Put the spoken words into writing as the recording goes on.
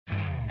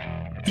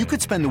You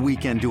could spend the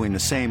weekend doing the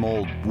same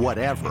old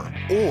whatever,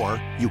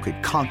 or you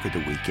could conquer the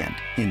weekend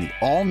in the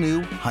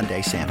all-new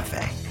Hyundai Santa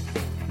Fe.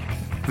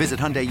 Visit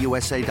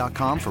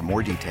HyundaiUSA.com for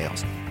more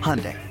details.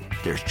 Hyundai,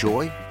 there's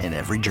joy in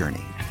every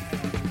journey.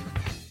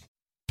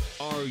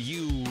 Are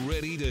you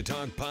ready to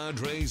talk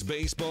Padres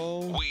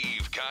baseball?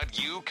 We've got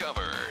you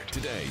covered.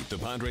 Today, the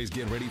Padres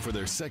get ready for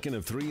their second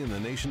of three in the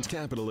nation's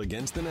capital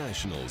against the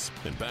Nationals.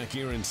 And back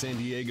here in San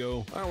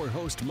Diego, our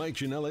host Mike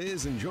Janella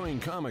is enjoying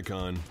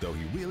Comic-Con, though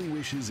he really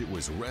wishes it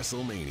was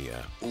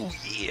WrestleMania. Oh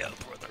yeah,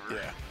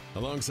 brother. Yeah.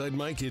 Alongside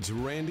Mike, it's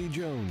Randy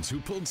Jones, who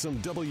pulled some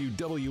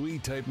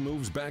WWE-type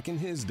moves back in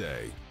his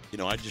day. You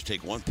know, I'd just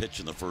take one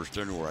pitch in the first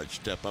inning where I'd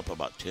step up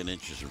about 10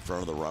 inches in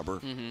front of the rubber.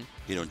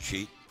 You don't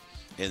cheat.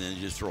 And then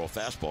just throw a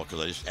fastball because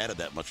I just added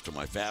that much to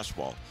my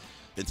fastball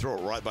and throw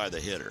it right by the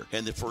hitter.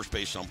 And the first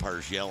base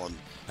umpire's yelling,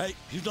 hey,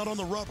 he's not on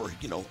the rubber.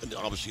 You know, and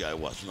obviously I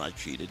wasn't. I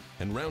cheated.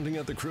 And rounding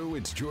out the crew,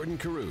 it's Jordan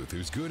Caruth,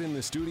 who's good in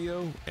the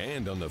studio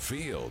and on the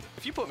field.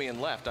 If you put me in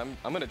left, I'm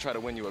going to try to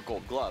win you a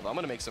gold glove. I'm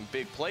going to make some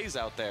big plays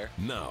out there.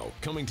 Now,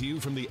 coming to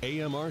you from the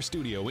AMR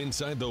studio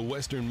inside the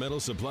Western Metal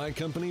Supply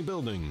Company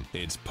building,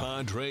 it's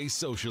Padres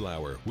Social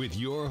Hour with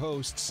your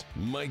hosts,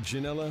 Mike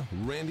Janella,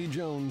 Randy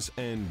Jones,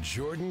 and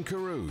Jordan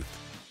Caruth.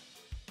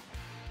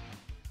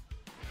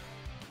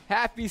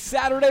 Happy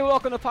Saturday.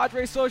 Welcome to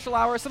Padres Social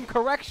Hour. Some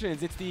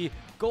corrections. It's the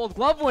Gold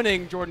Glove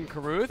winning Jordan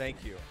Caruth.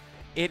 Thank you.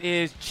 It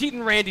is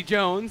cheating Randy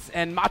Jones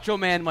and Macho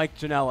Man Mike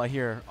Janella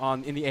here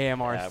in the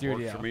AMR studio.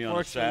 Works for me on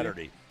a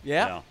Saturday.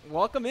 Yeah.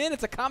 Welcome in.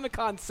 It's a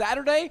Comic-Con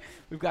Saturday.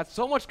 We've got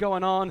so much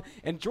going on.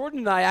 And Jordan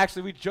and I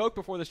we joked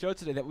before the show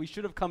today that we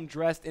should have come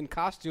dressed in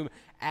costume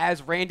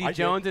as Randy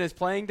Jones in his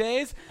playing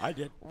days. I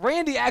did.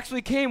 Randy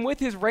actually came with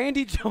his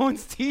Randy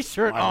Jones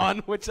T-shirt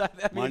on, which I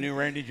mean, my new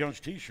Randy Jones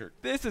T-shirt.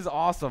 This is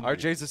awesome.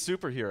 RJ's a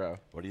superhero.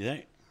 What do you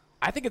think?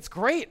 I think it's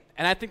great.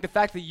 And I think the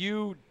fact that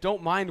you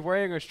don't mind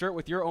wearing a shirt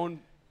with your own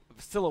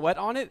silhouette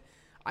on it,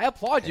 I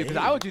applaud you because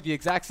I would do the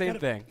exact same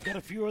thing. Got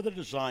a few other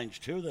designs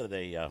too that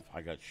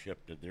I got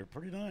shipped. They're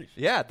pretty nice.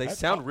 Yeah, they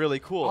sound really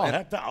cool.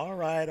 All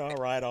right.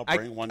 I'll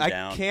bring one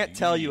down. I can't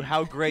tell you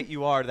how great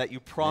you are that you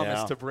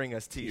promised to bring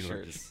us T-shirts.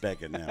 You're just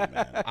begging now,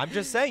 man. I'm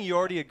just saying you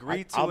already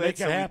agreed to it. I'll make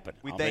it happen.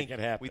 We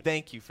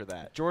thank you for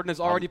that. Jordan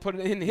has already put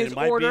it in his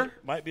order.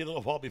 Might be a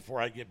little while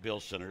before I get Bill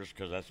Centers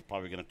because that's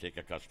probably going to take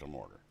a custom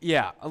order.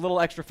 Yeah, a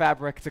little extra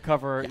fabric to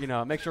cover. You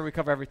know, make sure we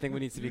cover everything we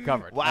need to be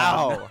covered.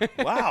 Wow,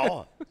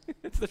 wow.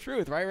 It's the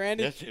truth, right,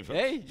 Randy?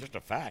 Hey, just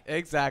a fact.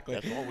 Exactly.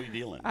 That's what we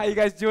dealing. How you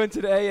guys doing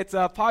today? It's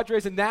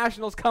Padres and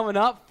Nationals coming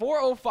up.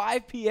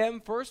 4:05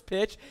 p.m. first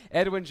pitch.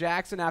 Edwin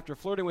Jackson, after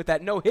flirting with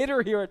that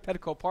no-hitter here at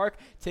Petco Park,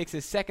 takes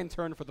his second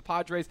turn for the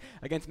Padres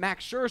against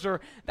Max Scherzer.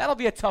 That'll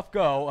be a tough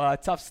go,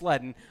 tough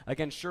sledding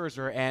against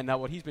Scherzer and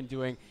what he's been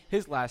doing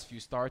his last few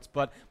starts.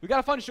 But we got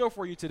a fun show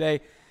for you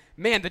today.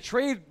 Man, the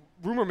trade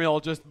rumor mill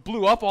just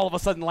blew up all of a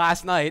sudden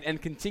last night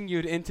and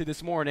continued into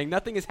this morning.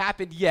 Nothing has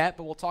happened yet,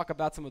 but we'll talk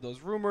about some of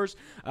those rumors.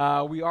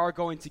 We are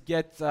going to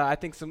get, I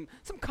think, some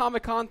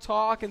Comic-Con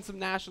talk and some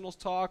Nationals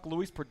talk.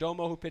 Luis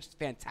Perdomo, who pitched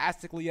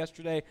fantastically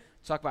yesterday,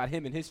 talk about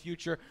him and his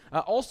future.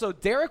 Also,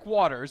 Derek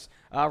Waters.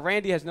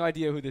 Randy has no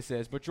idea who this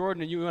is, but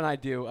Jordan and you and I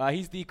do.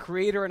 He's the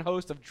creator and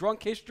host of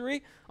Drunk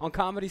History on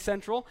Comedy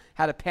Central.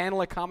 Had a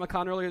panel at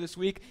Comic-Con earlier this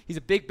week. He's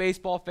a big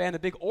baseball fan, a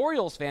big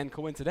Orioles fan,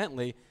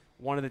 coincidentally.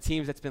 One of the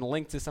teams that's been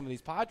linked to some of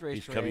these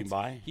Padres trades. He's coming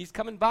by? He's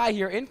coming by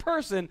here in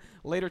person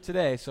later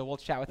today, so we'll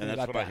chat with him about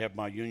that. And that's when I have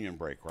my union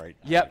break, right?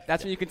 Yep,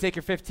 that's when you can take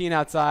your 15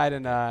 outside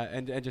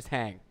and just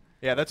hang.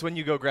 Yeah, that's when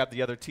you go grab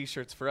the other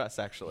T-shirts for us,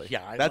 actually.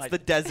 Yeah, that's the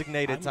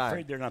designated time. I'm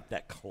afraid they're not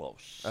that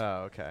close.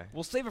 Oh, okay.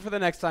 We'll save it for the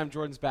next time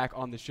Jordan's back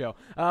on the show.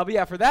 But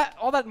yeah, for that,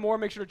 all that and more,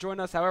 make sure to join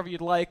us however you'd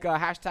like.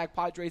 Hashtag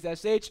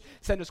PadresSH.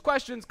 Send us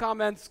questions,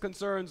 comments,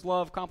 concerns,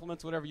 love,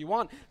 compliments, whatever you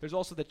want. There's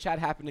also the chat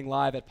happening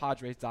live at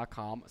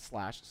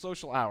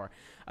Padres.com/social hour.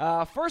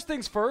 First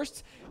things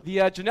first, the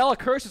Janella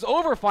curse is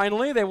over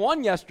finally. They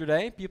won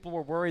yesterday. People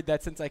were worried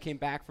that since I came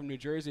back from New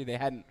Jersey, they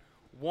hadn't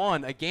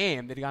won a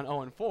game. They'd gone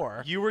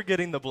 0-4. You were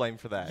getting the blame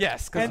for that.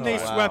 Yes. And they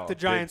swept the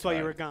Giants while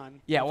you were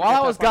gone. Yeah,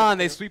 while I was gone,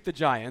 they sweep the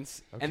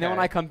Giants. Okay. And then when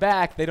I come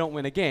back, they don't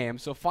win a game.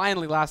 So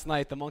finally last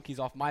night, the monkey's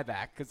off my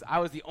back because I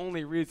was the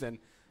only reason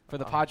for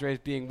the Padres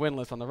being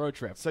winless on the road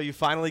trip. So you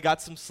finally got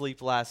some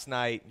sleep last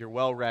night. You're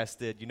well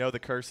rested. You know the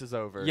curse is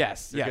over.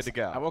 Yes. You're good to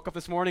go. I woke up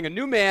this morning a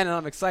new man, and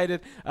I'm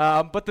excited.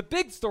 But the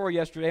big story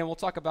yesterday, and we'll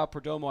talk about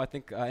Perdomo, I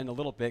think, in a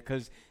little bit,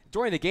 because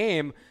during the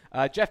game,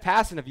 Jeff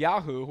Passan of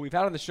Yahoo, who we've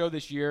had on the show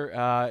this year,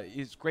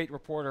 is a great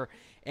reporter,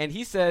 and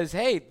he says,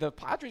 hey, the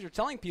Padres are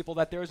telling people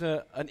that there's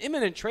an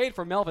imminent trade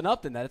for Melvin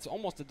Upton, that it's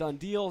almost a done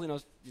deal,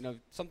 you know,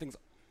 something's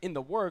in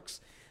the works.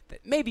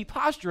 That may be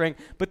posturing,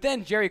 but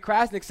then Jerry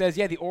Krasnick says,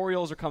 yeah, the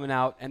Orioles are coming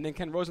out, and then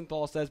Ken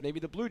Rosenthal says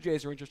maybe the Blue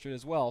Jays are interested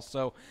as well.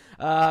 So,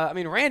 I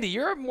mean, Randy,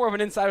 you're more of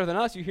an insider than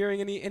us. You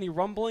hearing any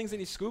rumblings,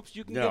 any scoops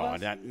you can give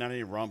us? No, not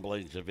any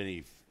rumblings of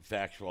any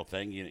factual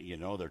thing. You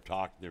know,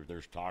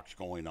 there's talks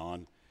going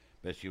on,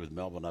 especially with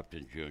Melvin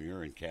Upton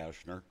Jr. and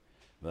Cashner,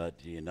 but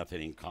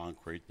nothing in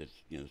concrete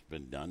that's has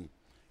been done.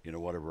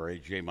 Whatever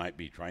AJ might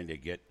be trying to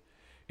get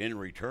in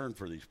return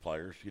for these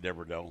players. You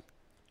never know.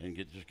 And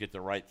just get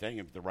the right thing.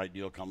 If the right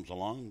deal comes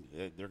along,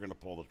 they're going to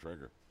pull the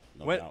trigger.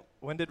 No doubt.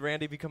 When did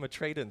Randy become a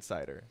trade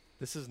insider?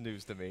 This is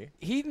news to me.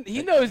 He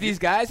knows these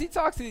guys. He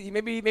talks to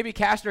maybe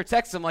Cashner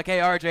texts him like, "Hey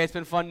RJ, it's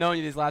been fun knowing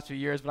you these last few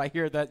years, but I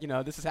hear that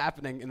this is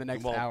happening in the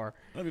next hour."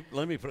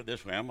 Let me put it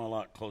this way: I'm a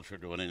lot closer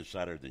to an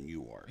insider than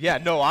you are. Yeah,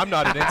 no, I'm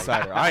not an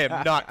insider. I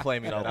am not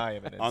claiming that I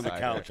am an insider. On the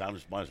couch, I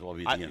might as well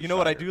be the insider. You know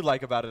what I do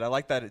like about it? I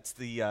like that it's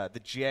the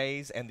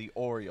Jays and the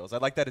Orioles. I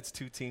like that it's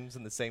two teams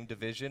in the same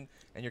division,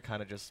 and you're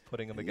kind of just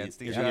putting them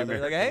against each other.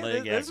 Like, hey,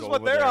 this is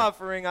what they're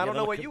offering. I don't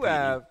know what you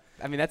have.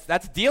 I mean,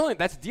 that's dealing.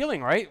 That's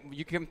dealing, right?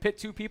 You can pit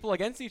two people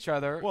against each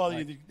other. Well,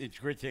 it's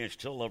a great thing. I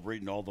still love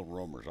reading all the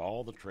rumors,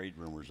 all the trade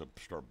rumors that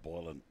start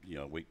boiling,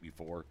 a week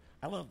before.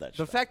 I love that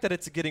stuff. The fact that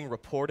it's getting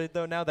reported,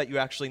 though, now that you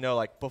actually know,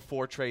 like,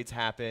 before trades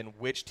happen,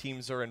 which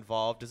teams are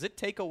involved, does it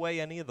take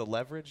away any of the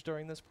leverage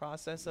during this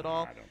process at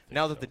all? I don't think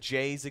now that the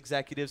Jays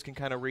executives can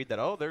kind of read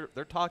that,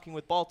 they're talking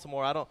with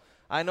Baltimore.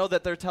 I know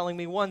that they're telling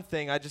me one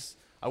thing.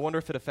 I wonder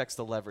if it affects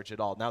the leverage at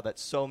all now that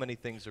so many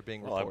things are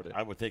being reported.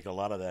 I would think a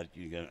lot of that,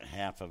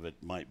 half of it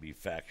might be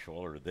factual,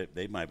 or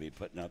they might be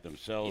putting out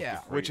themselves. Yeah,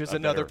 which is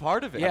another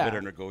part of it. A better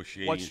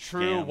negotiating What's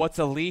true? scam. What's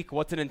a leak?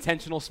 What's an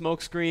intentional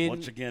smokescreen?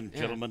 Once again,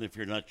 gentlemen, if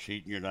you're not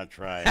cheating, you're not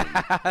trying.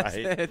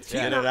 Get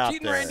it out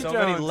there. Randy so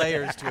Jones. many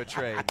layers to a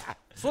trade.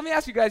 So let me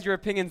ask you guys your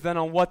opinions then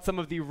on what some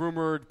of the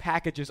rumored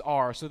packages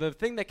are. So the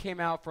thing that came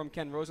out from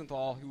Ken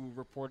Rosenthal, who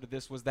reported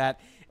this, was that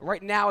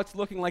right now it's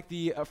looking like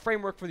the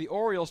framework for the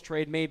Orioles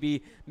trade may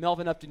be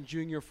Melvin Upton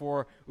Jr.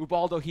 for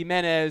Ubaldo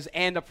Jimenez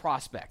and a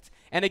prospect.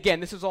 And again,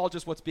 this is all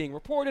just what's being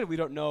reported. We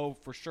don't know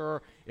for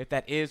sure if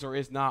that is or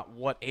is not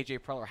what A.J.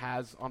 Preller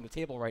has on the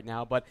table right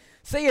now. But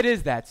say it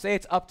is that. Say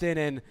it's Upton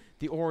and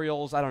the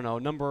Orioles, I don't know,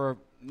 number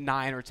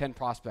 9 or 10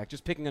 prospect,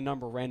 just picking a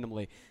number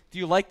randomly. Do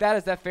you like that?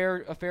 Is that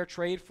a fair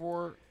trade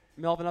for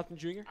Melvin Upton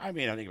Jr.? I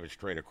mean, I think it was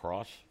straight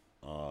across.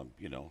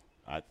 You're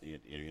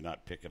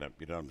not picking up,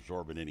 you're not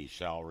absorbing any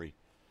salary,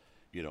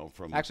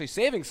 from actually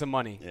saving some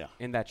money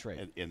in that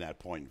trade. In that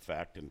point, in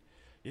fact, and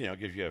it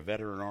gives you a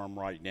veteran arm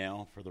right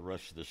now for the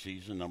rest of the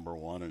season, number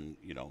one, and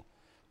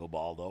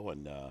Ubaldo,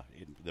 and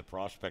the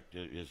prospect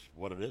is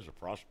what it is, a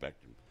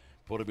prospect. And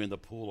put him in the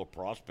pool of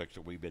prospects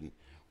that we've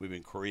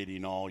been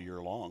creating all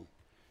year long,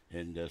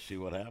 and see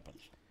what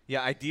happens.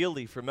 Yeah,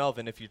 ideally for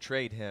Melvin, if you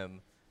trade him,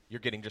 you're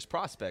getting just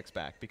prospects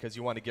back because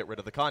you want to get rid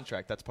of the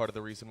contract. That's part of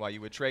the reason why you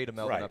would trade a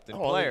Melvin Upton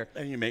player.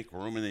 And you make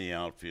room in the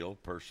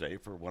outfield, per se,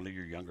 for one of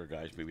your younger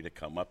guys maybe to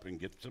come up and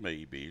get some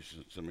ABs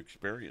and some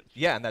experience.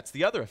 Yeah, and that's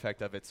the other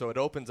effect of it. So it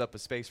opens up a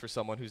space for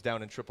someone who's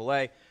down in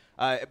AAA.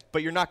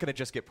 But you're not going to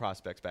just get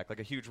prospects back. Like,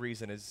 a huge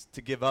reason is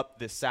to give up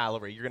this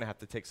salary, you're going to have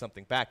to take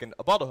something back. And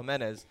Ubaldo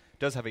Jimenez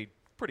does have a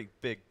pretty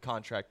big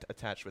contract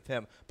attached with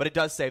him, but it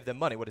does save them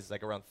money. What is it,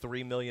 like around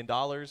 $3 million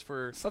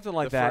for something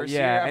like the that? first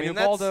Yeah, year? I mean,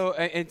 Ubaldo,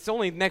 it's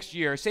only next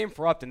year. Same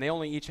for Upton. They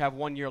only each have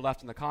 1 year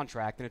left in the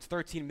contract, and it's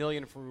 $13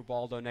 million for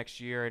Ubaldo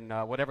next year, and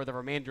whatever the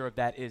remainder of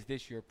that is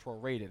this year,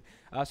 prorated.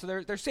 So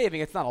they're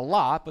saving. It's not a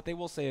lot, but they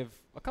will save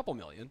a couple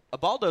million.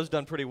 Ubaldo's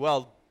done pretty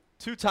well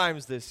 2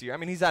 times this year. I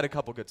mean, he's had a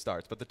couple good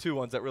starts, but the 2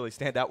 ones that really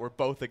stand out were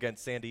both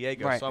against San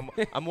Diego. Right. So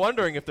I'm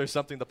wondering if there's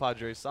something the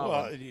Padres saw.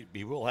 Well,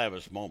 he will have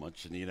his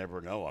moments, and you never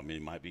know. I mean,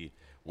 it might be,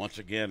 once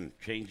again,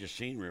 change of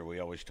scenery. We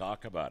always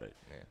talk about it.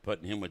 Yeah.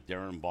 Putting him with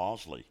Darren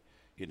Bosley,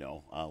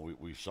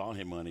 we saw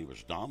him when he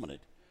was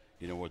dominant,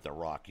 with the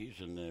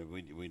Rockies, and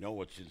we know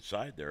what's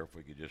inside there if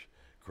we could just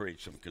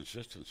create some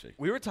consistency.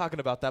 We were talking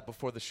about that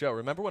before the show.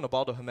 Remember when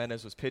Ubaldo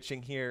Jimenez was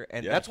pitching here?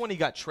 And that's when he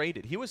got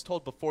traded. He was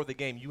told before the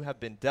game, you have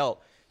been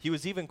dealt. He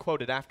was even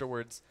quoted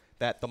afterwards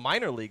that the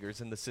minor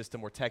leaguers in the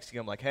system were texting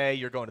him like, hey,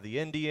 you're going to the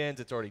Indians.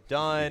 It's already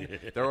done.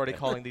 They're already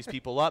calling these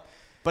people up.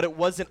 But it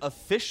wasn't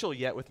official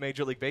yet with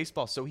Major League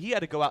Baseball. So he had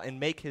to go out and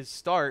make his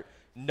start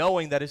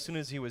knowing that as soon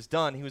as he was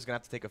done, he was going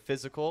to have to take a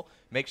physical,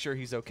 make sure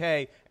he's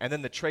okay, and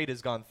then the trade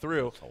has gone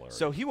through.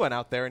 So he went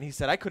out there and he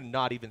said, I could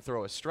not even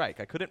throw a strike.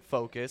 I couldn't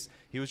focus.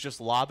 He was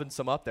just lobbing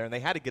some up there, and they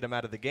had to get him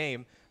out of the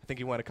game. I think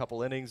he went a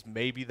couple innings,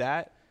 maybe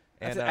that.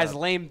 And, as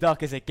lame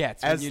duck as it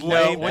gets. As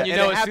when you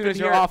know as soon as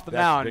you're off the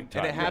mound.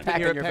 And it happened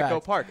here at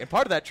Petco Park. And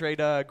part of that trade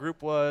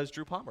group was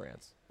Drew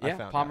Pomeranz.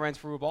 Yeah, Pomeranz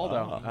for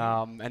Ubaldo.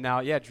 And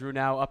now, Drew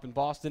now up in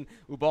Boston.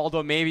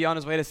 Ubaldo maybe on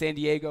his way to San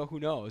Diego. Who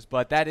knows?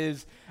 But that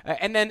is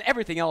and then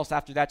everything else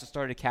after that just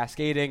started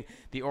cascading.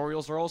 The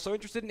Orioles are also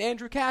interested in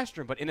Andrew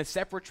Castro, but in a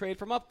separate trade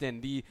from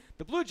Upton. The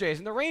Blue Jays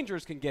and the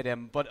Rangers can get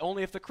him, but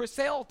only if the Chris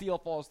Sale deal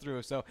falls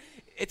through. So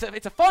it's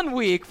a fun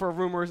week for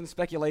rumors and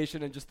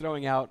speculation and just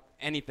throwing out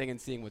anything and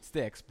seeing what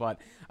sticks.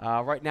 But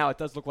right now it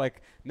does look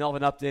like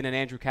Melvin Upton and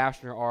Andrew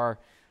Castro are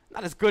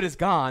not as good as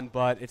gone,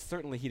 but it's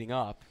certainly heating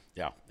up.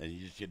 Yeah, and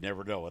you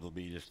never know. It'll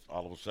be just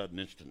all of a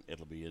sudden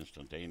it'll be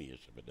instantaneous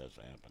if it does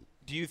happen.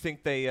 Do you think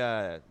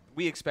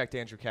we expect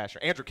Andrew Cashner?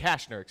 Andrew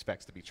Cashner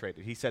expects to be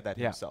traded. He said that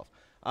himself.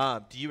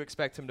 Do you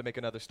expect him to make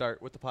another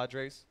start with the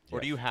Padres?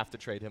 Or do you have to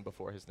trade him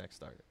before his next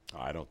start?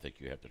 I don't think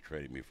you have to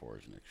trade him before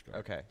his next start.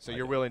 Okay, so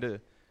you're willing to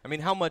 – I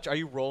mean, how much – are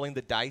you rolling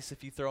the dice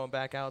if you throw him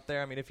back out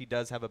there? I mean, if he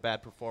does have a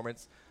bad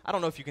performance, I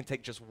don't know if you can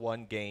take just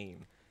one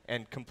game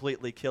and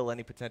completely kill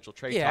any potential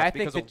trade Yeah, talks I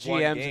think because the of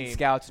one GMs game. and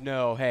scouts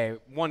know, hey,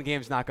 one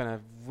game's not going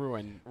to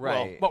ruin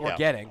Right. what we're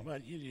getting.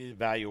 But the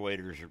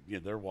evaluators,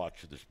 they're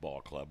watching this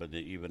ball club, and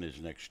even his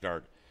next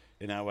start.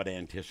 And I would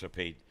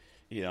anticipate,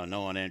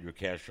 knowing Andrew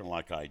Castro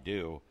like I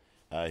do,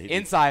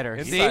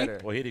 Insider. See?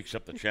 Well, he'd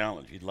accept the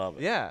challenge. He'd love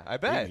it. Yeah, I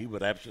bet. He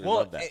would absolutely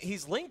love that.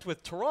 He's linked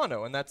with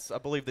Toronto, and that's, I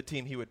believe, the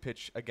team he would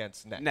pitch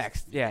against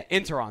next. Yeah,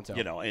 in Toronto.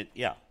 I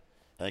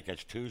think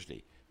that's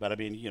Tuesday. But I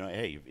mean,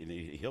 hey,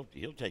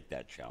 he'll take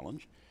that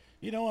challenge.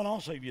 And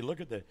also if you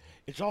look at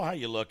it's all how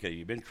you look at it.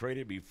 You've been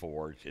traded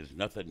before. It's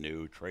nothing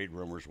new. Trade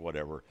rumors,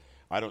 whatever.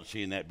 I don't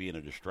see that being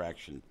a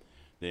distraction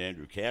to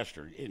Andrew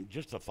Castor. And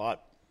just a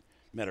thought.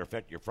 Matter of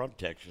fact, you're from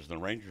Texas, and the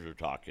Rangers are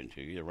talking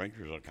to you. The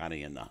Rangers are kind of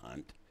in the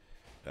hunt.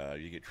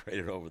 You get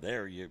traded over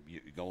there, you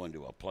go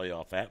into a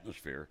playoff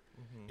atmosphere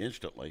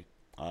instantly.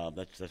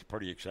 That's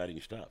pretty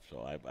exciting stuff.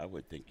 So I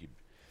would think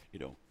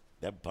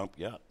that'd pump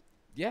you up.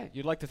 Yeah,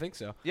 you'd like to think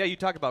so. Yeah, you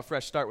talk about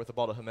fresh start with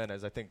Ubaldo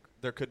Jimenez. I think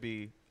there could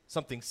be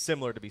something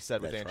similar to be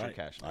said with Andrew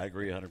Cashner. I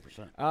agree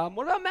 100%.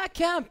 What about Matt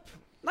Kemp?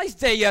 Nice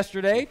day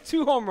yesterday.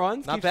 2 home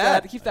runs. Not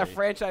bad. Keeps that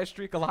franchise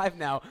streak alive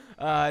now.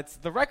 It's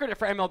the record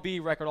for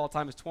MLB record all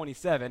time is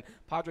 27.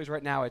 Padres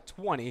right now at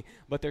 20,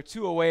 but they're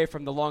 2 away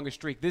from the longest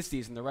streak this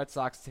season. The Red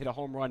Sox hit a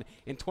home run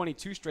in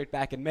 22 straight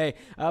back in May.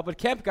 But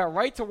Kemp got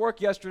right to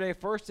work yesterday.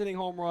 First inning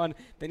home run.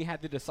 Then he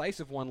had the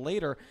decisive one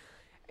later.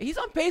 He's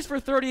on pace for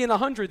 30 and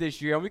 100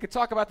 this year, and we could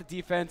talk about the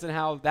defense and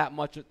how that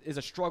much is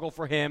a struggle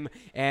for him,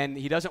 and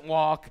he doesn't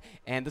walk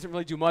and doesn't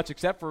really do much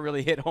except for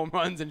really hit home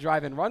runs and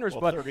drive in runners. Well,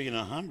 but 30 and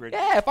 100.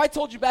 Yeah, if I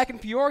told you back in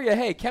Peoria,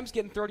 hey, Kemp's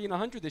getting 30 and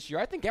 100 this year,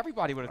 I think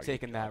everybody would have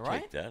taken that,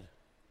 right? Take that.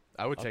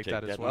 I would take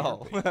that as in a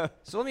well. heartbeat.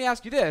 So let me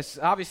ask you this.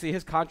 Obviously,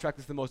 his contract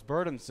is the most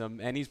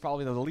burdensome, and he's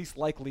probably the least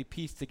likely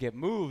piece to get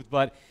moved,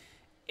 but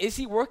is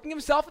he working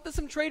himself into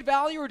some trade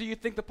value, or do you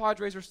think the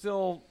Padres are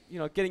still,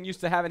 getting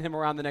used to having him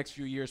around the next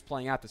few years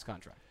playing out this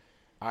contract?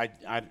 I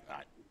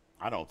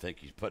don't think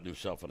he's putting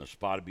himself in a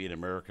spot to be an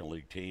American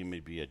League team.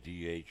 It'd be a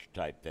DH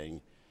type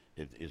thing,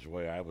 is the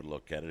way I would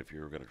look at it if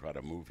you were going to try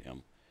to move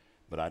him.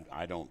 But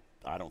I don't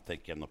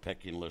think in the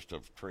pecking list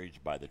of trades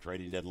by the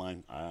trading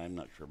deadline, I'm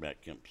not sure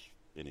Matt Kemp's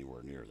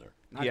anywhere near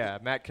there. Yeah,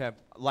 Matt Kemp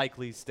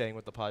likely staying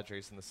with the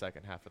Padres in the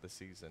second half of the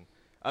season.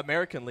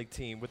 American League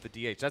team with the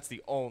DH, that's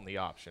the only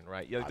option,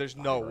 right? There's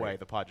no way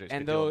the Padres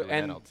could do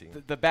an NL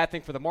team. The bad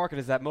thing for the market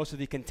is that most of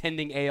the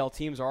contending AL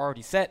teams are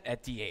already set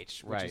at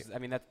DH. Right. Is,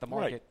 that's the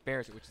market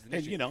bears it, which is an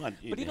issue.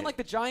 But even like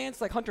the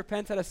Giants, like Hunter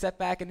Pence had a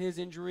setback in his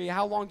injury.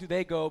 How long do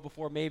they go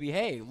before maybe,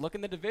 hey, look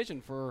in the division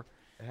for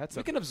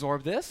we can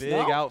absorb this? Big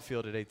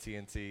outfield at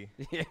AT&T.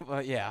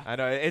 Yeah. I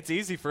know. It's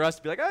easy for us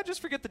to be like, just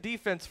forget the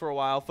defense for a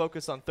while,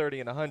 focus on 30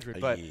 and 100.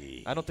 But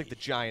I don't think the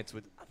Giants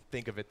would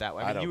think of it that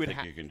way. I don't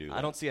think you can do that.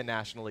 I don't see a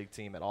National League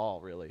team at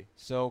all, really.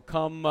 So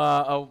come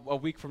a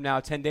week from now,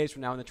 10 days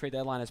from now, when the trade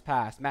deadline has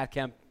passed, Matt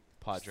Kemp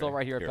still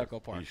right here at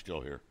Petco Park. He's still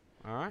here.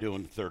 All right.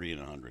 Doing 30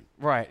 and 100.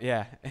 Right,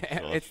 yeah.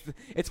 So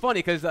it's funny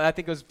because I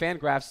think it was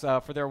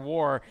Fangraphs for their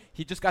WAR.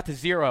 He just got to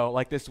 0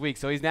 like this week.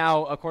 So he's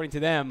now, according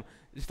to them,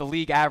 just a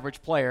league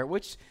average player,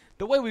 which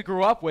the way we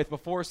grew up with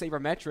before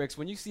sabermetrics,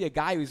 when you see a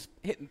guy who's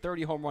hitting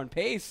 30 home run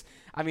pace,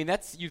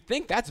 you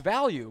think that's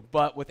value.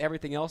 But with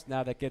everything else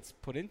now that gets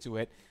put into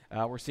it,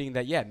 we're seeing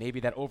that,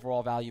 maybe that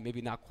overall value,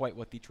 maybe not quite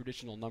what the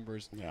traditional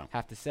numbers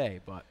have to say.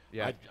 But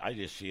yeah, I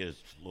just see it as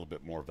a little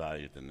bit more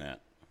value than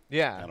that.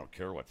 Yeah. I don't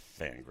care what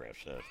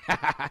Fangraphs says.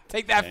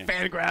 Take that,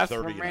 Fangraphs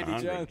from 30 Randy and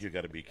 100, Jones. You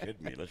got to be kidding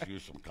me. Let's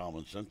use some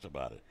common sense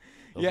about it.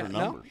 Those are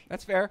numbers. No,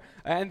 that's fair.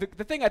 And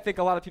the thing I think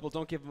a lot of people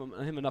don't give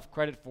him enough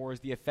credit for is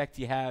the effect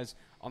he has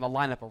on the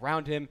lineup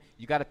around him.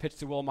 You got to pitch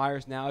to Will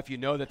Myers now if you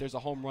know that there's a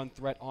home run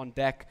threat on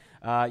deck.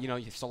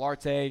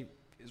 Solarte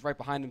is right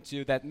behind him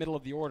too. That middle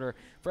of the order.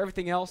 For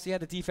everything else, he had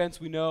the defense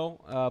we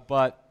know,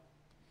 but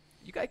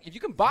if you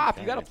can bop,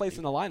 you got to place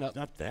in the lineup. It's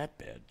not that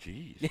bad.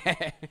 Jeez.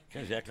 Yeah.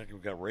 Guys act like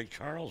we've got Ray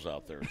Charles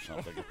out there or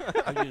something.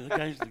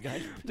 the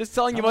guys, just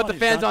telling you what the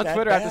fans on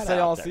Twitter have to say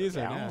all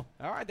season. Yeah.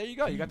 All right, there you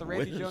go. You got the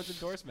Randy Jones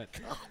endorsement.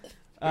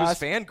 It was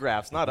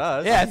Fangraphs, not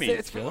us. Yeah,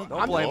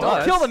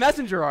 don't kill the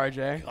messenger,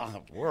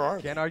 RJ. Where are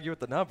they? Can't argue with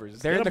the numbers.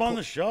 They're on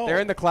the show. They're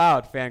in the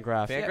cloud,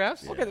 Fangraphs.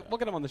 Fangraphs? Yeah. We'll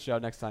get them on the show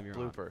next time you're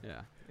Blooper. on.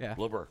 Yeah.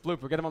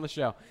 Blooper. Get him on the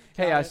show.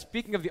 Hey,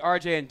 speaking of the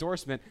RJ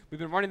endorsement, we've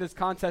been running this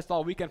contest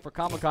all weekend for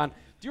Comic-Con.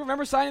 Do you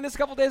remember signing this a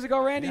couple days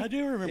ago, Randy? Yeah, I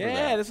do remember that.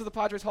 Yeah, this is the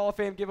Padres Hall of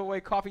Fame giveaway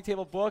coffee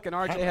table book, and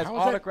RJ has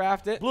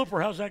autographed it.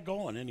 Blooper, how's that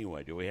going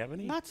anyway? Do we have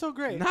any? Not so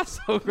great. Not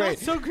so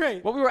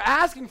great. What we were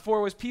asking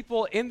for was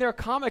people in their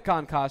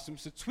Comic-Con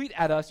costumes to tweet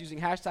at us using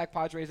hashtag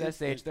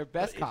PadresSH, their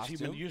best costume.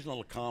 You've been using a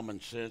little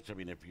common sense. I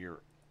mean, if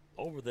you're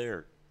over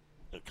there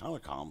at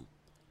Comic-Con,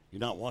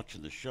 you're not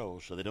watching the show,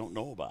 so they don't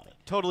know about it.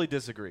 Totally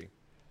disagree.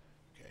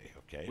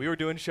 Okay. We were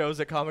doing shows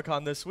at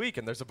Comic-Con this week,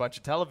 and there's a bunch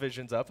of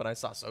televisions up, and I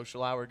saw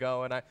Social Hour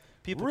go, and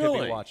people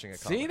could be watching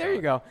it. See, there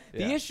you go.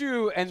 The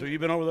issue, and so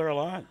you've been over there a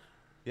lot.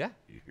 Yeah.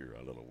 You're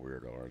a little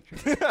weirdo, aren't you?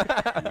 You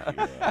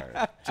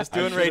are. Just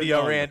doing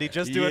radio, Randy.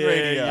 Just doing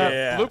radio.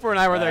 Yeah. Blooper and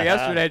I were there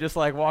yesterday, just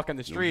like walking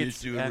the streets.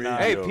 Just doing and, radio.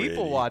 Hey,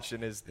 people Randy.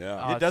 watching is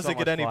Oh, it doesn't so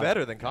get much any fun.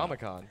 better than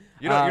Comic-Con.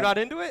 You're not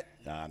into it?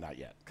 Nah, not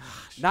yet.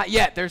 Not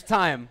yet. There's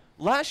time.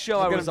 Last show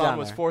We'll I get was him down on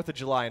was there. 4th of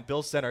July, and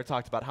Bill Center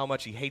talked about how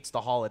much he hates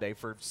the holiday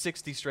for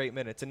 60 straight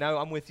minutes. And now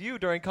I'm with you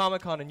during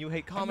Comic-Con, and you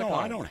hate Comic-Con. No,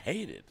 I don't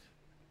hate it.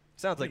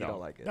 Sounds like you don't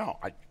like it. No,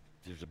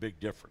 there's a big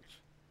difference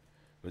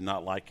with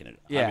not liking it.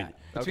 Yeah. I mean,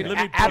 Okay. let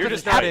me A- You're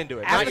just not into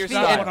it. Not your Apathy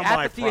style. and, One of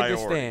my apathy and priorities.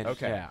 disdain.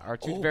 Okay. Yeah, are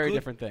two very good.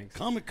 different things.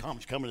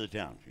 Comic-Con's coming to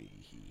town.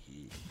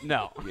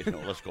 No.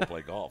 Let's go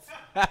play golf.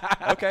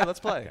 Okay, let's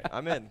play.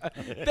 I'm in.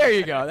 There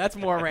you go. That's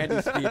more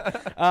Randy speed.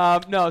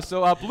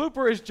 So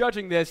Blooper is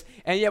judging this,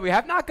 and yeah, we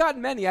have not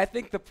gotten many. I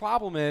think the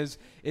problem is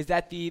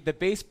that the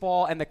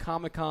baseball and the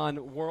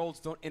Comic-Con worlds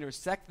don't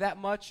intersect that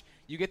much.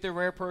 You get the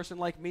rare person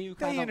like me who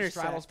They kind of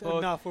straddles intersect both.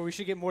 enough where we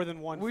should get more than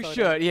one We photo.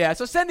 should, yeah.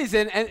 So send these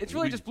in, and it's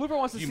really We- just Blooper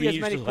wants to You see mean as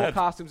you many still cool have-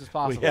 costumes as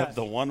possible. We have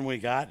the one we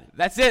got.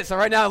 That's it. So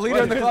right now,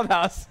 leader in the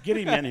clubhouse. Get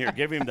him in here.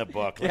 Give him the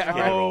book. Let's Yeah.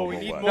 get it Oh, over we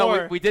need with. more.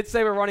 No, we did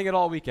say we're running it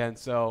all weekend.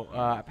 So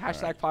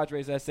hashtag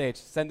PadresSH.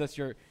 Send us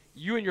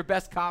you and your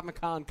best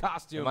Comic-Con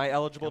costume. Am I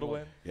eligible to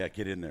win? Yeah,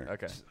 get in there.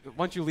 Okay.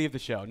 Once you leave the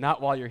show,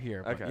 not while you're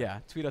here. But Okay. yeah,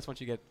 tweet us once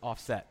you get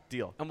offset.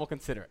 Deal. And we'll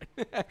consider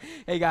it.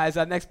 Hey, guys,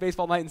 next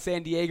baseball night in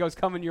San Diego is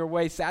coming your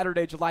way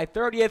Saturday, July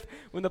 30th,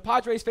 when the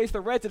Padres face the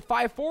Reds at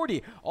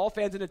 5:40. All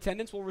fans in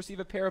attendance will receive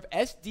a pair of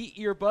SD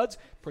earbuds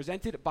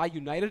presented by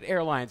United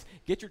Airlines.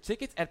 Get your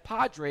tickets at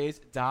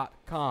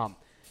Padres.com.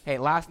 Hey,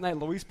 last night,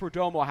 Luis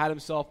Perdomo had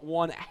himself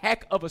one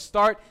heck of a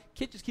start.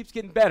 Kid just keeps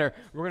getting better.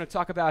 We're going to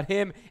talk about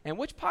him and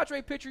which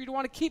Padre pitcher you'd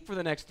want to keep for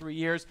the next 3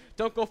 years.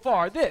 Don't go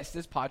far. This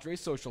is Padres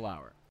Social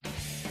Hour.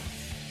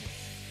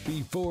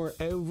 Before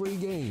every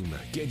game,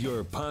 get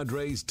your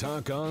Padres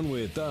talk on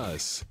with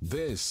us.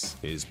 This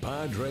is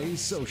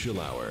Padres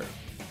Social Hour.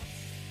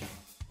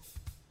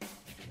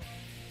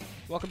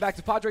 Welcome back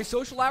to Padres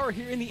Social Hour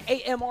here in the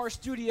AMR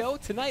studio.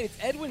 Tonight, it's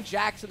Edwin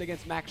Jackson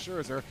against Max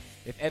Scherzer.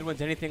 If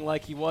Edwin's anything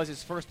like he was,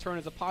 his first turn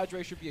as a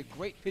Padre should be a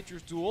great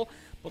pitcher's duel.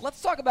 But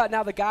let's talk about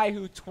now the guy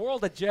who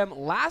twirled a gem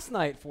last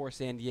night for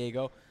San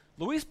Diego,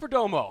 Luis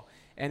Perdomo.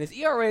 And his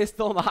ERA is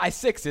still in the high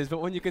sixes,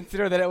 but when you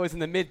consider that it was in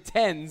the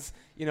mid-tens,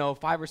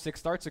 5 or 6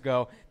 starts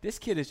ago, this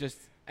kid is just,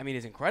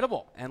 he's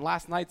incredible. And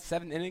last night,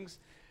 7 innings,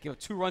 gave up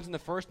 2 runs in the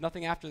first,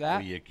 nothing after that.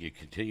 Well, you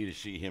continue to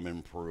see him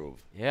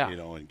improve. Yeah.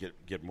 And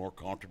get more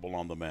comfortable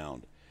on the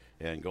mound.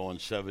 And going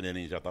 7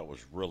 innings, I thought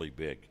was really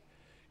big.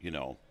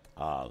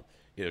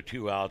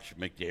 2 outs,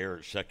 make the error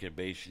at second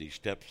base, and he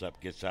steps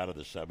up, gets out of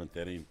the 7th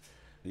inning.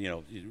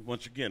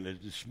 Once again,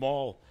 it's a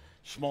small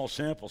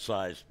sample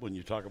size when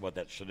you talk about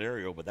that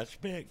scenario, but that's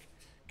big.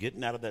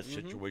 Getting out of that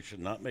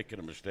situation, not making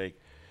a mistake,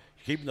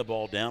 keeping the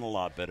ball down a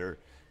lot better.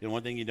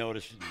 One thing you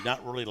notice,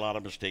 not really a lot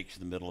of mistakes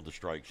in the middle of the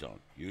strike zone.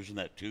 Using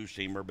that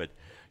 2-seamer, but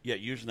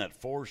using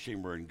that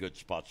 4-seamer in good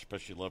spots,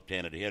 especially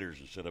left-handed hitters,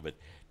 instead of it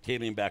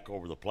tailing back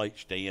over the plate,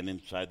 staying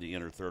inside the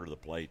inner third of the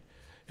plate.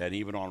 And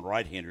even on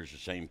right-handers, the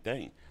same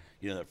thing.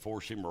 That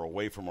 4-seamer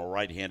away from a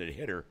right-handed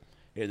hitter,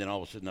 and then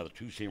all of a sudden another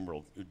 2-seamer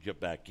will jump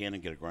back in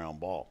and get a ground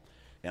ball.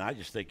 And I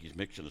just think he's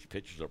mixing his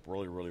pitches up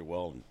really, really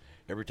well. And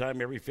every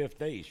 5th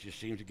day, he just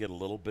seems to get a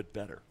little bit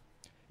better.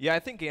 Yeah, I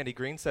think Andy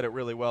Green said it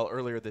really well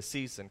earlier this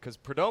season because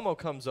Perdomo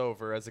comes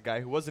over as a guy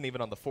who wasn't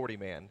even on the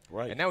 40-man.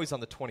 Right. And now he's on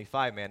the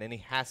 25-man, and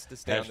he has to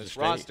stay on this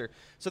roster.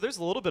 So there's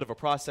a little bit of a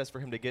process for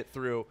him to get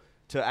through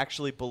to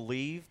actually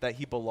believe that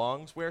he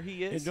belongs where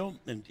he is.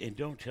 And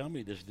don't tell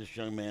me this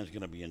young man's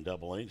going to be in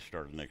Double-A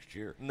starting next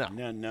year.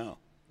 No.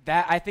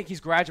 That I think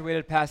he's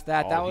graduated past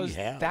that. Oh,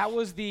 that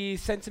was the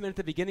sentiment at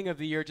the beginning of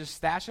the year. Just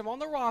stash him on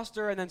the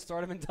roster and then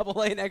start him in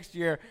Double-A next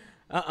year.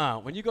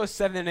 When you go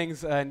 7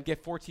 innings and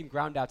get 14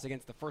 groundouts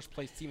against the first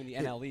place team in the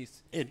NL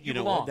East, you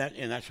belong.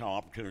 That's how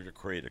opportunities are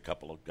created. A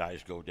couple of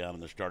guys go down in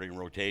the starting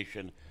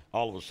rotation.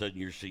 All of a sudden,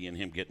 you're seeing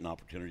him get an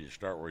opportunity to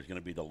start where he's going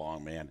to be the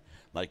long man,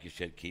 like you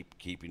said,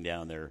 keep him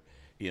down there.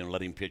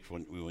 Let him pitch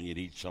when you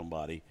need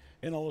somebody.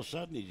 And all of a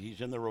sudden, he's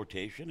in the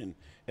rotation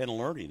and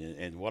learning.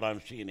 And what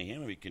I'm seeing in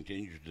him, if he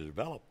continues to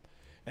develop,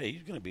 hey,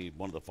 he's going to be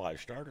one of the 5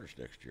 starters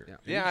next year.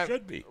 Yeah, he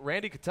should be.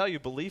 Randy could tell you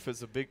belief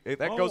is a big –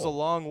 that goes a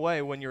long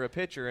way when you're a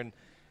pitcher. And,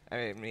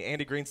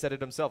 Andy Green said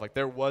it himself. Like,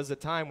 there was a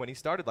time when he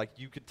started, like,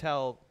 you could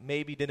tell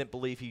maybe didn't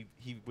believe he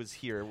was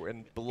here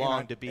and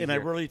belonged to be here. I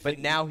really but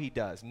now he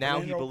does.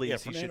 Now he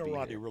believes he should be Fernando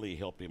Rodney here. really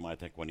helped him, I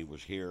think, when he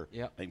was here.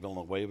 Yep. I think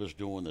Villanueva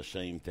doing the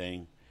same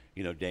thing,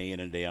 day in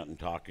and day out and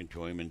talking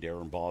to him. And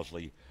Darren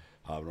Bosley,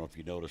 I don't know if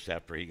you noticed,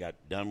 after he got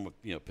done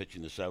with,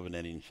 pitching the 7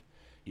 innings,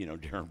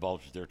 Darren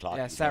Bosley there talking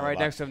to him sat right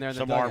about next to him there in the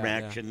some dugout, arm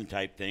action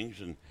type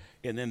things.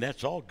 And then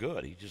that's all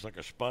good. He's just like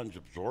a sponge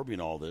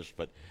absorbing all this.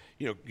 But,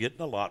 getting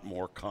a lot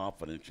more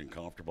confidence and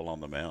comfortable on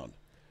the mound.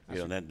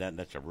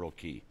 That's a real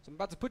key. So I'm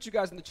about to put you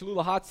guys in the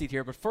Cholula hot seat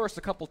here, but first,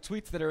 a couple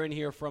tweets that are in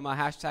here from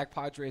hashtag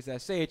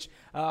PadresSH.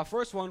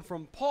 First one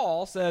from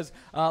Paul says,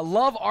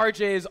 love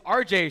RJ's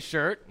RJ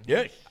shirt.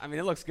 Yes. I mean,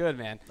 it looks good,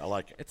 man. I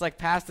like it. It's like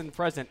past and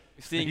present,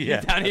 seeing you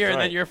Yeah, down here and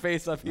right. then your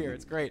face up here.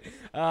 It's great.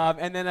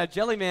 And then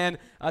Jellyman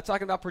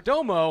talking about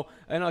Perdomo,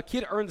 and a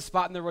kid earned the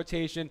spot in the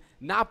rotation,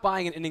 not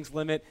buying an innings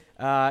limit.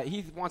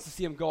 He wants to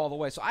see him go all the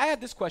way. So I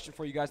had this question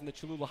for you guys in the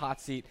Cholula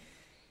hot seat.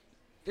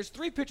 There's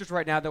 3 pitchers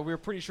right now that we're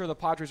pretty sure the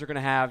Padres are going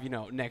to have,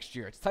 next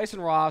year. It's Tyson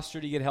Ross,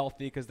 should he get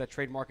healthy, because that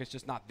trademark is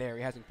just not there.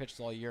 He hasn't pitched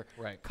all year.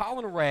 Right.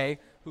 Colin Ray,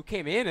 who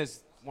came in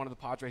as one of the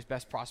Padres'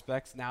 best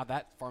prospects. Now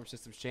that farm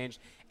system's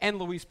changed. And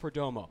Luis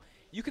Perdomo.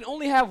 You can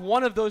only have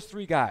one of those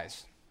 3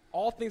 guys,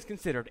 all things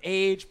considered,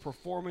 age,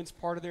 performance,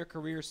 part of their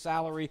career,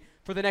 salary,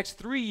 for the next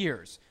 3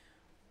 years.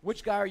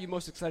 Which guy are you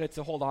most excited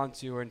to hold on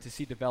to and to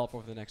see develop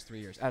over the next 3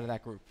 years out of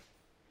that group?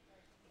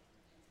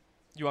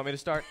 You want me to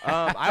start?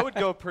 I would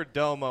go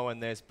Perdomo in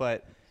this,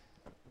 but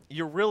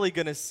you're really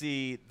going to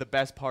see the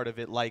best part of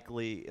it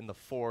likely in the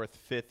 4th,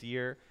 5th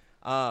year.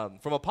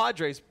 From a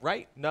Padres,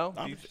 right? No?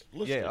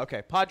 Yeah,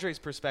 okay. Padres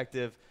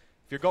perspective,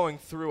 if you're going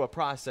through a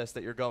process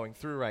that you're going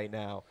through right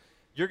now,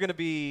 you're going to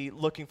be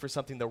looking for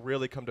something to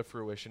really come to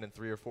fruition in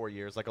 3 or 4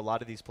 years, like a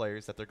lot of these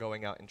players that they're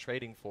going out and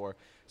trading for.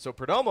 So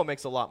Perdomo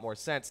makes a lot more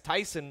sense.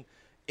 Tyson,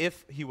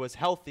 if he was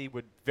healthy,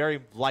 would very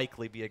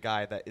likely be a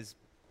guy that is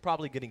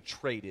probably getting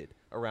traded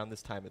around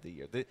this time of the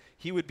year.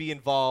 He would be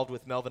involved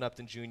with Melvin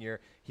Upton Jr.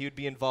 He would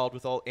be involved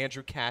with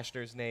Andrew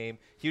Kashner's name.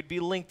 He would be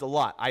linked a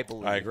lot, I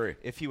believe. I agree.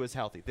 If he was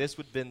healthy. This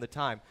would have been the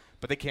time.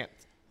 But they can't.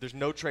 There's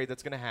no trade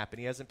that's going to happen.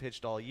 He hasn't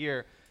pitched all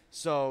year.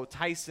 So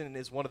Tyson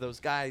is one of those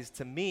guys,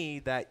 to me,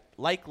 that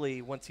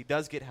likely once he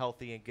does get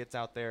healthy and gets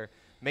out there,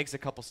 makes a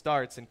couple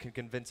starts and can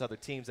convince other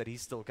teams that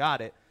he's still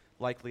got it,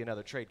 likely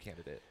another trade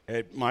candidate.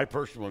 My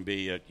personal would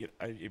be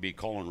it'd be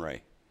Colin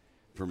Ray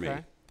for me.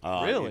 Okay.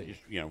 Really?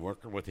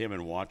 Working with him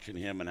and watching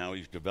him and how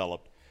he's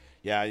developed.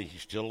 Yeah, he's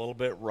still a little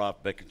bit rough,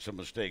 making some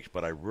mistakes,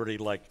 but I really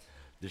like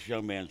this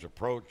young man's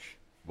approach,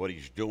 what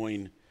he's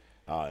doing,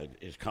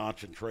 his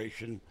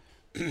concentration,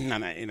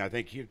 and I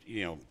think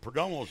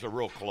Perdomo's a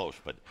real close,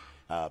 but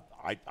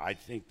I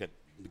think that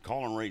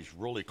Colin Ray's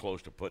really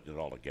close to putting it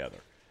all together,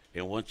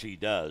 and once he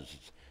does,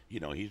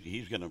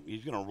 he's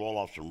gonna roll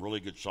off some really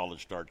good solid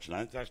starts,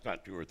 and that's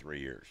not 2 or 3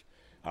 years.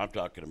 I'm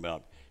talking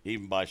about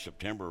even by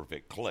September if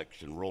it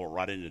clicks and roll it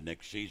right into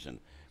next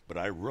season. But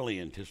I really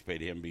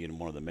anticipate him being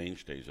one of the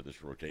mainstays of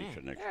this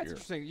rotation next year. That's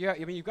interesting. Yeah,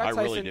 I mean, you've got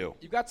Tyson. Really do.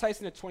 You've got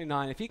Tyson at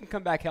 29. If he can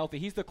come back healthy,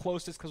 he's the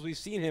closest because we've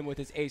seen him with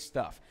his ace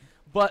stuff.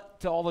 But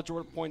to all the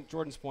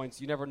Jordan's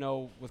points, you never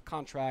know with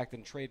contract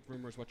and trade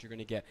rumors what you're going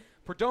to get.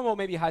 Perdomo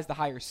maybe has the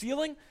higher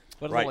ceiling,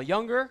 but a little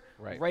younger.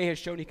 Right. Ray has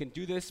shown he can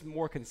do this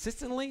more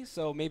consistently,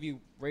 so maybe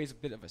Ray's a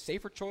bit of a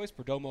safer choice.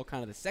 Perdomo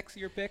kind of the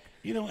sexier pick.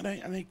 And I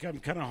think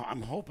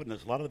I'm hoping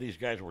that a lot of these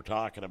guys we're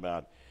talking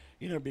about,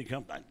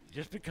 become a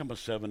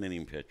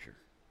 7-inning pitcher.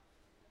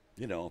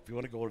 If you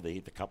want to go to the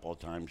 8th a couple of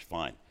times,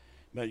 fine.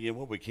 But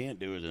what we can't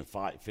do is in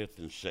 5th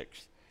and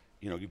 6th,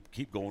 you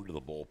keep going to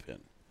the bullpen.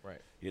 Right.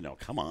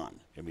 Come on.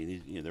 I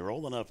mean, they're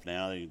old enough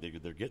now.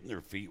 They're getting their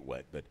feet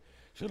wet, but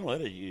sooner or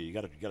later you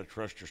got to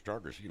trust your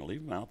starters.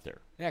 Leave them out there.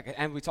 Yeah,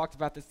 and we talked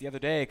about this the other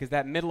day because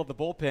that middle of the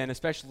bullpen,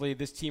 especially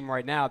this team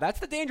right now, that's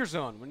the danger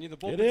zone. When the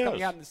bullpen's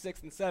coming out in the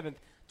 6th and 7th,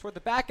 toward the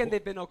back end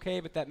they've been okay,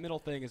 but that middle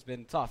thing has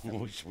been tough.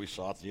 We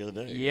saw it the other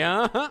day.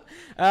 Yeah.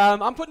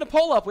 I'm putting a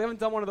poll up. We haven't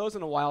done one of those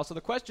in a while. So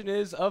the question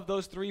is, of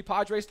those 3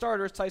 Padres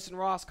starters, Tyson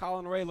Ross,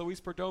 Colin Ray, Luis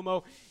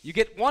Perdomo, you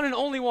get one and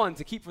only one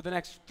to keep for the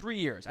next 3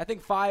 years. I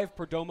think 5,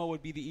 Perdomo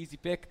would be the easy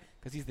pick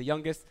because he's the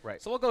youngest.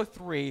 Right. So we'll go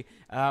 3.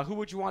 Who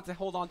would you want to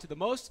hold on to the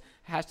most?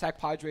 Hashtag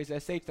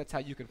PadresSH. That's how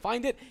you can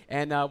find it.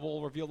 And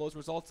we'll reveal those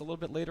results a little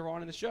bit later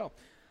on in the show.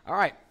 All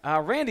right.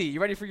 Randy,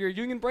 you ready for your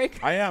union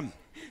break? I am.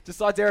 Just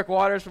saw Derek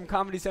Waters from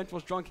Comedy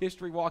Central's Drunk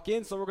History walk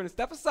in, so we're going to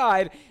step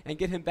aside and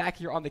get him back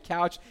here on the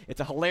couch.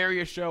 It's a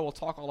hilarious show. We'll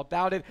talk all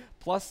about it.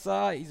 Plus,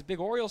 he's a big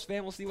Orioles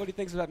fan. We'll see what he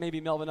thinks about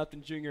maybe Melvin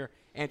Upton Jr.,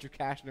 Andrew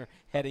Kashner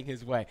heading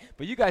his way.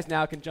 But you guys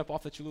now can jump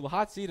off the Cholula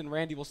hot seat, and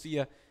Randy, we'll see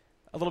you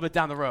a little bit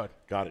down the road.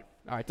 Got it.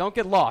 All right, don't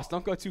get lost.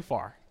 Don't go too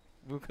far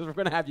because we're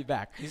going to have you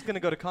back. He's going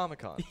to go to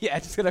Comic-Con. Yeah,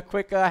 just going to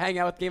quick hang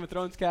out with Game of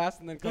Thrones cast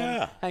and then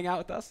come hang out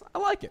with us. I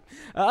like it.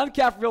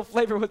 Uncapped real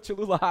flavor with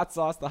Cholula hot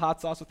sauce, the hot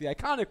sauce with the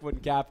iconic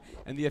wooden cap,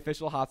 and the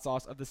official hot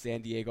sauce of the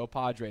San Diego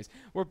Padres.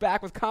 We're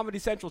back with Comedy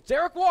Central's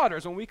Derek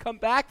Waters. When we come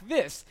back,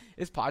 this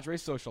is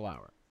Padres Social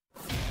Hour.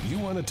 You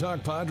want to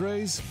talk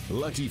Padres?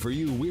 Lucky for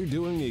you, we're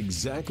doing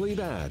exactly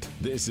that.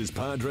 This is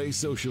Padres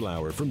Social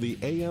Hour from the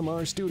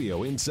AMR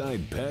studio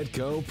inside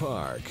Petco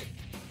Park.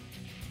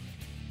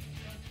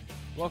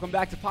 Welcome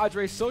back to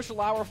Padres Social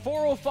Hour.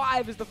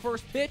 4:05 is the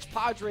first pitch.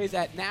 Padres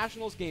at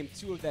Nationals, game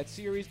 2 of that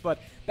series. But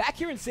back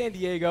here in San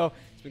Diego,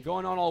 it's been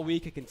going on all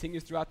week. It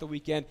continues throughout the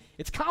weekend.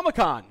 It's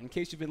Comic-Con, in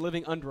case you've been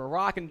living under a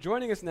rock. And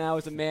joining us now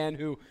is a man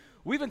who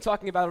we've been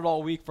talking about it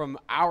all week from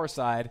our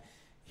side.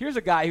 Here's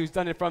a guy who's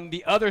done it from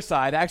the other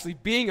side, actually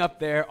being up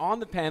there on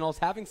the panels,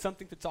 having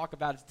something to talk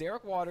about. It's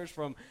Derek Waters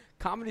from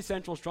Comedy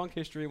Central's Drunk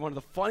History, one of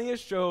the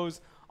funniest shows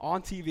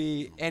on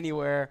TV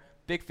anywhere.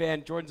 Big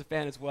fan. Jordan's a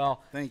fan as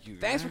well. Thank you.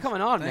 Thanks guys. for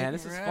coming on, Thank man. you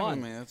This for is having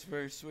fun. Me. That's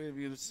very sweet of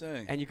you to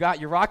say. And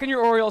you're rocking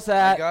your Orioles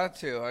hat. I got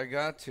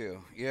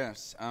to.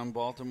 Yes, I'm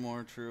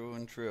Baltimore, true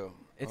and true.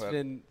 It's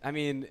been, I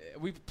mean,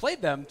 we've played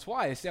them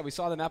twice. Yeah, we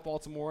saw them at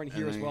Baltimore and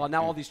here as well.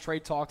 Now all these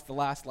trade talks the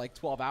last,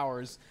 12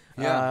 hours.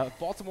 Yeah.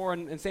 Baltimore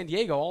and San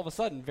Diego, all of a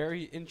sudden,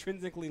 very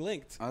intrinsically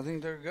linked. I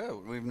think they're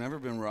good. We've never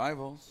been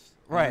rivals.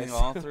 Right.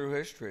 All through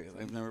history.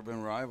 They've never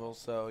been rivals.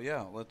 So,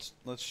 yeah,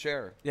 let's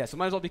share. Yeah, so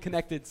might as well be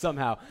connected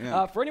somehow.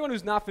 Yeah. For anyone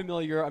who's not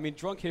familiar, I mean,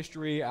 Drunk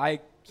History, I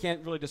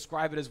can't really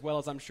describe it as well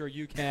as I'm sure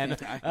you can.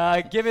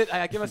 Give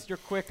us your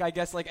quick,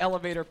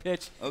 elevator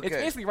pitch. Okay. It's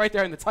basically right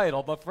there in the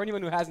title, but for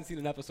anyone who hasn't seen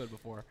an episode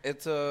before.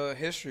 It's a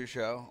history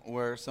show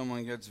where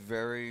someone gets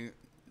very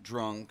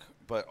drunk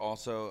but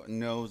also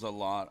knows a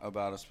lot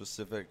about a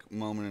specific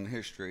moment in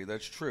history.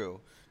 That's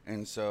true.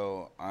 And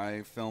so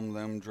I filmed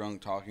them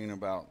drunk talking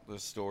about the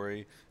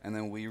story, and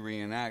then we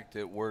reenact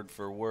it word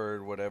for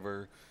word,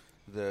 whatever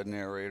the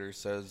narrator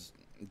says.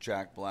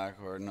 Jack Black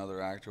or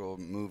another actor will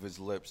move his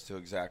lips to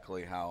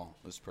exactly how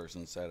this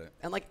person said it.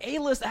 And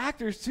A-list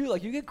actors too,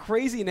 you get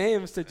crazy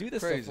names to do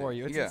this stuff for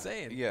you. It's yeah.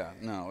 insane. Yeah,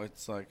 no,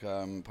 it's like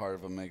I'm part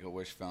of a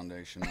Make-A-Wish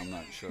Foundation. I'm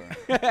not sure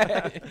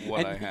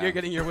what I have. You're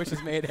getting your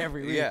wishes made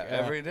every week. Yeah,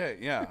 every day.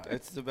 Yeah,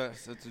 it's the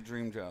best. It's a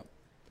dream job.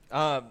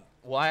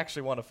 Well, I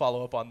actually want to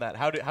follow up on that.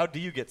 How do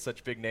you get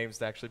such big names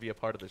to actually be a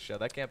part of the show?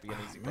 That can't be an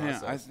easy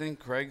process. I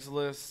think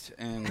Craigslist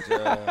and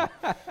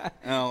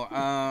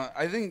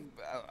I think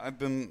I've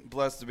been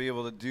blessed to be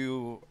able to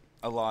do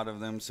a lot of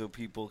them so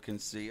people can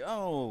see,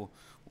 oh,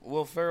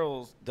 Will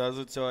Ferrell does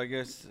it, so I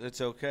guess it's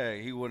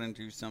okay. He wouldn't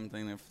do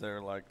something if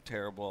they're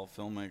terrible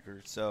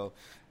filmmakers. So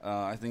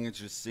I think it's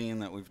just seeing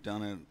that we've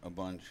done it a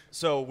bunch.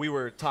 So we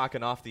were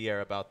talking off the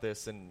air about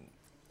this, and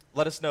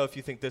let us know if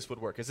you think this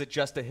would work. Is it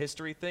just a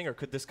history thing, or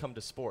could this come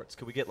to sports?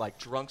 Could we get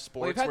drunk sports?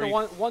 Well, we've had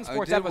the one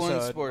sports episode.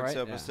 One sports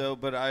right?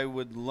 episode, but I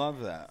would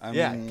love that. I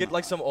mean,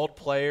 get some old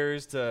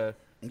players to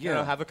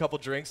have a couple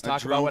drinks,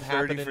 talk about what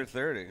happened. 30 for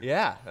 30.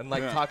 Yeah, and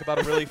talk about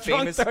a really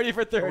famous, 30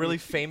 for 30. A really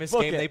famous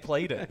game they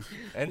played in,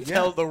 and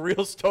tell the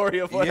real story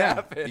of what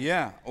happened.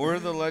 Yeah, or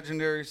the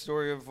legendary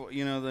story of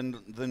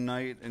the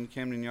night in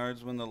Camden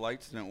Yards when the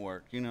lights didn't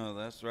work.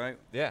 That's right.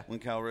 Yeah, when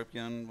Cal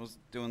Ripken was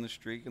doing the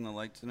streak and the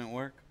lights didn't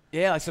work.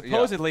 Yeah,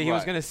 supposedly he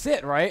was going to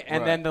sit, right?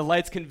 And then the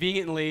lights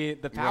conveniently,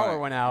 the power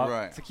went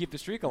out to keep the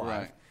streak alive.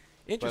 Right.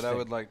 Interesting. But I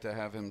would like to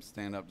have him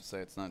stand up to say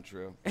it's not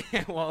true.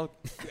 Well,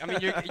 I mean,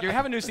 you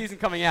have a new season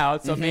coming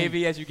out, so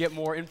maybe as you get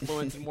more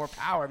influence and more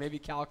power, maybe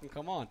Cal can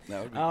come on.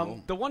 That would be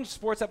cool. The one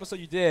sports episode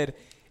you did,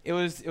 it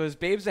was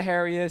Babe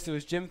Zaharias, it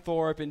was Jim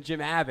Thorpe, and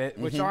Jim Abbott,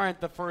 which aren't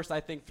the first, I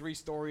think, 3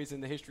 stories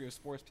in the history of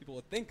sports people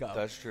would think of.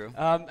 That's true.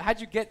 How'd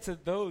you get to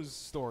those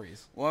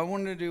stories? Well, I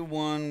wanted to do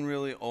one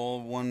really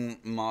old, one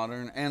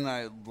modern, and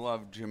I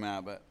loved Jim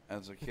Abbott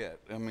as a kid.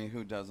 I mean,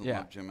 who doesn't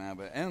love Jim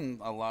Abbott?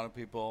 And a lot of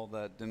people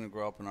that didn't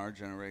grow up in our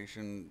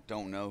generation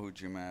don't know who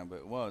Jim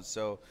Abbott was.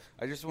 So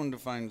I just wanted to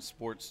find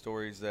sports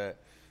stories that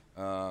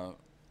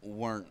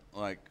weren't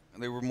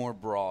they were more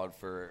broad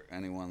for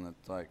anyone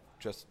that's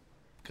just.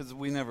 Because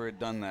we never had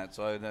done that,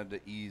 so I had to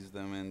ease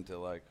them into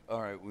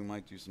all right, we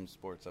might do some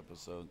sports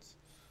episodes.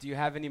 Do you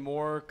have any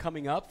more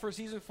coming up for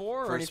season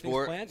 4 or anything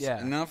planned?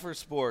 Yeah, not for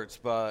sports,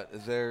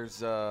 but there's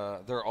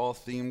they're all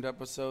themed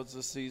episodes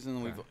this season.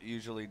 Okay. We've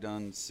usually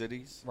done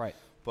cities, right?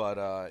 But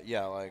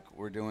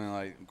we're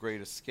doing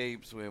Great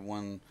Escapes. We have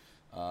one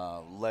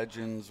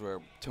Legends where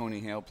Tony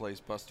Hale plays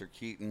Buster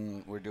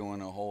Keaton. We're doing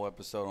a whole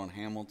episode on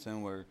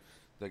Hamilton where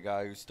the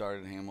guy who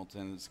started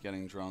Hamilton is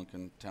getting drunk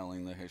and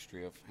telling the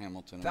history of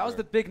Hamilton. That was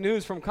the big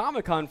news from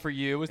Comic-Con for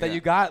you, was that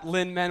you got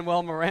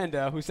Lin-Manuel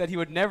Miranda, who said he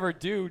would never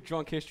do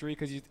Drunk History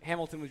because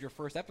Hamilton was your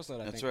first episode,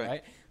 I think,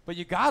 right? But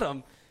you got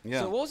him. Yeah.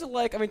 So what was it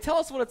like? I mean, tell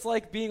us what it's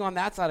like being on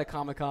that side of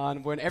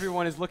Comic-Con when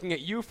everyone is looking at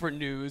you for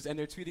news and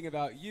they're tweeting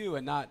about you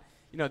and not,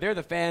 they're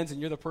the fans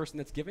and you're the person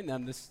that's giving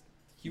them this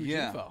huge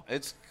info.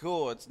 It's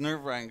cool. It's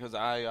nerve-wracking because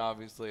I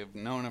obviously have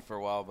known it for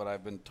a while, but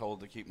I've been told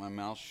to keep my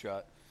mouth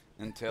shut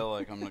until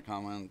I come to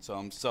comment, so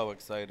I'm so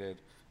excited.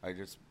 I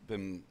just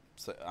been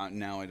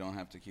now I don't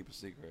have to keep a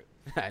secret.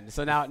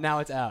 So now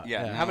it's out.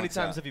 Yeah. How many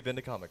times have you been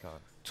to Comic-Con?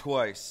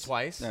 Twice.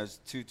 Twice? That's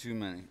too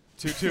many.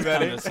 Too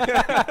many?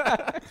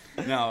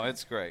 No,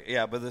 it's great.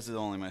 Yeah, but this is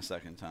only my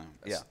second time.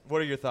 Yeah. What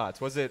are your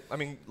thoughts?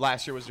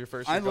 Last year was your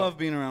first year? I love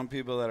being around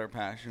people that are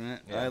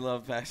passionate. Yeah. I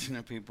love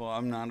passionate people.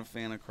 I'm not a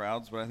fan of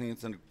crowds, but I think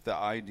the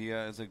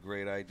idea is a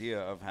great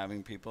idea of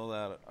having people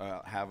that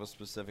have a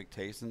specific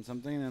taste in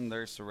something, and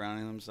they're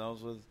surrounding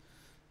themselves with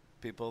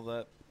people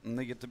that and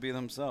they get to be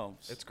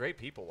themselves. It's great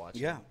people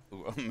watching. Yeah,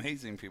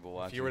 amazing people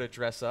watching. If you were to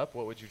dress up,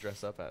 what would you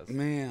dress up as?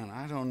 Man,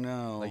 I don't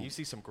know. You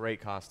see some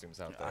great costumes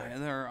out there.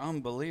 They're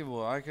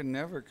unbelievable. I could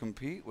never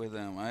compete with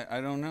them.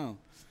 I don't know.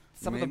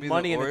 Some Maybe of the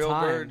money and the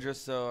time. bird,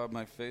 just so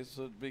my face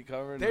would be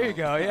covered. There you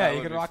go. Yeah,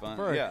 you could rock the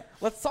bird. Yeah.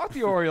 Let's talk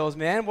the Orioles,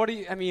 man. What do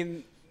you? I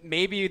mean,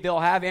 maybe they'll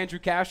have Andrew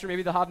Casher,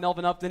 maybe they'll have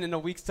Melvin Upton in a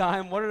week's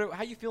time.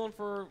 How you feeling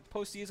for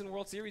postseason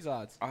World Series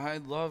odds? I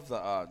love the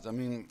odds. I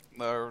mean,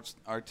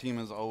 our team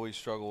has always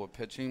struggled with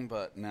pitching,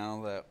 but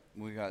now that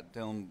we got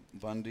Dylan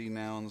Bundy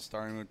now in the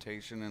starting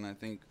rotation, and I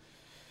think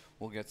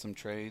we'll get some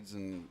trades,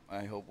 and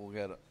I hope we'll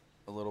get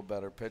a little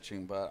better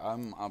pitching. But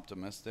I'm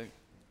optimistic.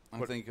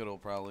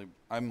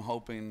 I'm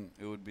hoping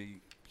it would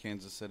be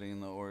Kansas City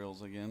and the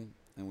Orioles again,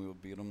 and we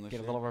would beat them this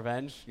year. Get a little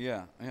revenge?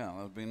 Yeah, that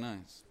would be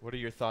nice. What are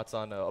your thoughts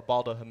on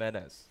Ubaldo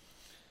Jimenez?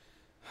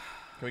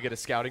 Can we get a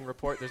scouting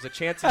report? There's a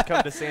chance he's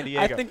come to San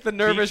Diego. I think the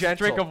nervous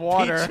drink of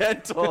water Be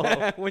gentle.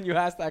 when you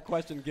ask that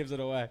question gives it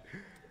away.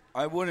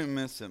 I wouldn't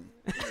miss him.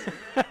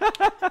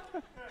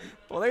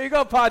 Well, there you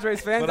go,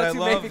 Padres fans. That's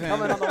who may be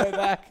coming on the way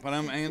back. But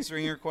I'm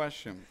answering your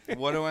question.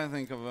 What do I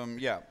think of him?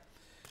 Yeah.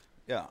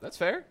 That's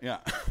fair. Yeah.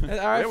 All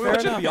right, we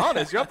should be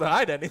honest. You don't have to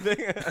hide anything.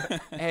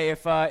 Hey,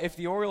 if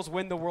the Orioles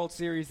win the World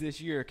Series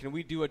this year, can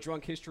we do a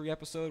drunk history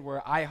episode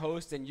where I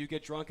host and you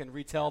get drunk and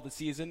retell the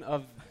season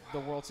of the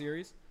World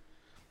Series?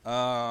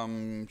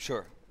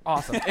 Sure.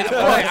 Awesome.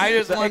 I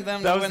just want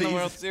them to win the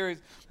World Series.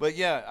 But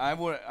yeah, I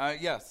would.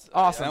 Yes.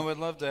 Awesome. I would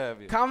love to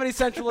have you. Comedy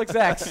Central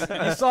execs.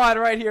 You saw it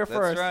right here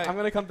first. Right. I'm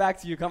going to come back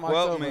to you come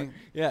October.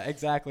 Yeah,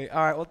 exactly.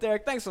 All right. Well,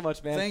 Derek, thanks so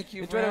much, man. Thank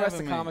you. Enjoy the rest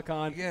of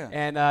Comic-Con. Yeah.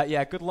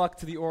 And good luck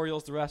to the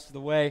Orioles the rest of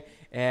the way.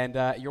 And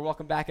you're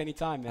welcome back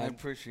anytime, man. I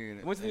appreciate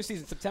it. When's the new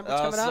season? September's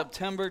coming out?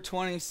 September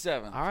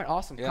 27th. All right.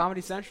 Awesome. Yeah.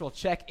 Comedy Central.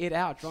 Check it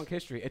out. Drunk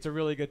History. It's a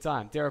really good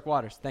time. Derek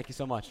Waters, thank you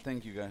so much.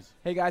 Thank you, guys.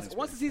 Hey, guys.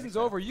 Once the season's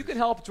over, you can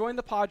help join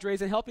the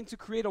Padres in helping to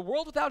create a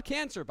world without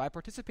cancer by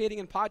participating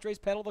in Padres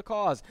Pedal the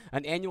Cause,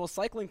 an annual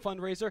cycling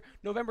fundraiser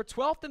November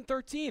 12th and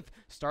 13th,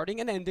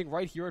 starting and ending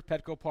right here at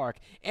Petco Park.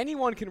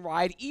 Anyone can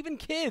ride, even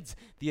kids.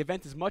 The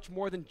event is much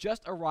more than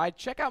just a ride.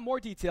 Check out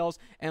more details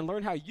and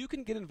learn how you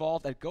can get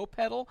involved at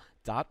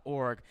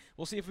gopedal.org.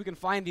 We'll see if we can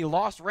find the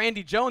lost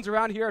Randy Jones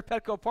around here at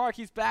Petco Park.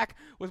 He's back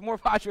with more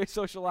Padres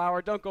Social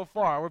Hour. Don't go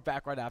far. We're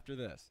back right after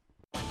this.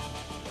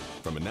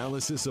 From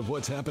analysis of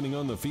what's happening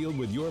on the field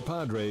with your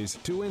Padres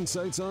to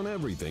insights on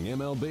everything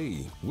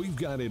MLB, we've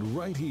got it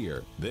right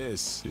here.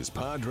 This is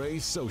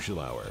Padres Social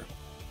Hour.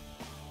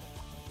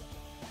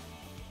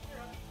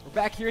 We're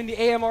back here in the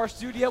AMR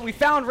studio. We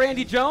found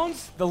Randy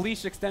Jones. The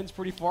leash extends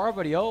pretty far,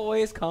 but he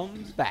always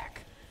comes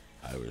back.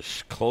 I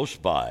was close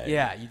by.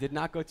 Yeah, you did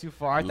not go too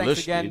far.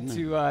 Thanks again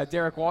to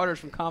Derek Waters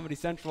from Comedy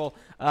Central.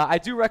 I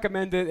do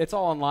recommend it. It's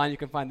all online. You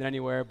can find it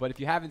anywhere. But if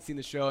you haven't seen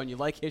the show and you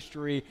like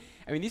history,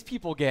 I mean, these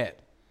people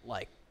get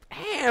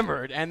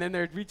hammered, and then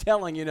they're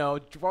retelling,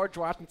 George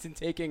Washington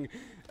taking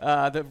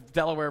the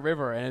Delaware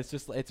River, and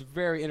it's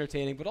very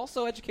entertaining, but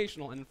also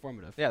educational and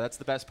informative. Yeah, that's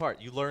the best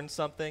part. You learn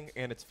something,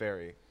 and it's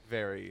very,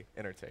 very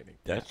entertaining.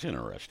 That's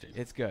interesting.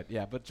 It's good,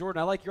 yeah. But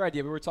Jordan, I like your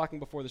idea. We were talking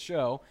before the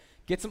show.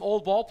 Get some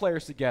old ball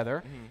players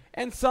together,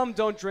 and some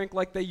don't drink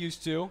like they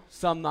used to,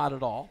 some not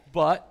at all.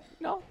 But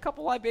a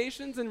couple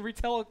libations and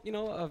retell,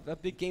 a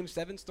big Game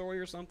 7 story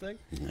or something.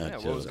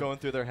 What was going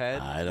through their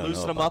head? I don't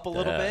Loosen know them up a about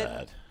little that.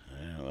 bit.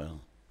 Yeah, well.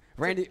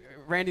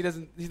 Randy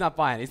doesn't. He's not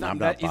buying. He's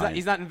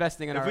not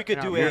investing in if our. We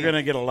could do You're going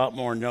to get a lot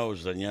more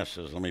no's than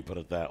yeses. Let me put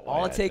it that way.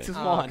 All it takes is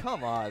one.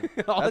 Come on.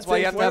 That's why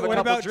you have to have a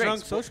couple drinks. What about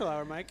drunk social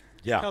hour, Mike?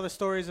 Yeah. Tell the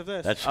stories of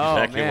this. That's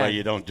exactly why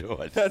you don't do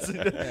it. That's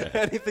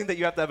anything that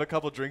you have to have a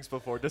couple drinks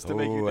before just to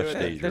make you do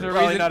it.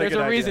 There's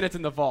a reason it's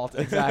in the vault.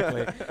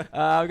 Exactly. We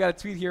got a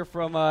tweet here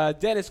from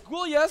Dennis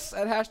Gulias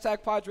at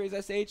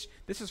 #PadresSH.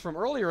 This is from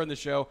earlier in the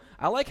show.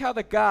 I like how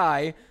the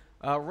guy,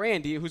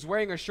 Randy, who's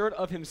wearing a shirt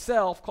of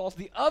himself, calls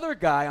the other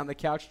guy on the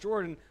couch,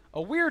 Jordan, a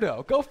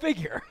weirdo. Go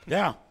figure.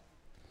 Yeah.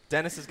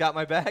 Dennis has got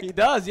my back. He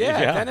does,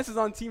 yeah. Dennis is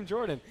on Team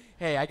Jordan.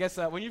 Hey, I guess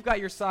when you've got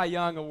your Cy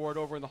Young Award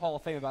over in the Hall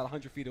of Fame about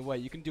 100 feet away,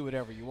 you can do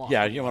whatever you want.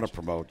 Yeah, you want to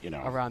promote,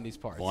 around these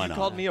parts. You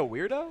called me a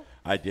weirdo?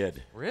 I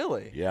did.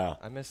 Really? Yeah.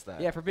 I missed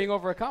that. Yeah, for being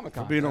over at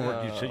Comic-Con. For being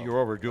over, you said you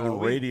were over doing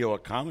radio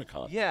at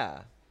Comic-Con.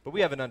 Yeah, but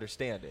we have an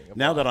understanding.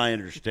 Now that I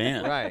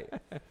understand. Right.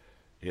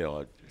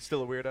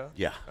 Still a weirdo?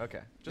 Yeah.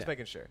 Okay. Just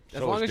making sure.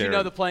 As long as you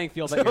know the playing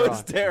field that you're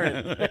on.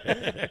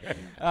 Darren.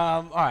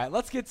 All right,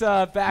 let's get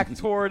back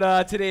toward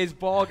today's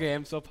ball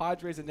game. So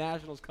Padres and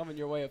Nationals coming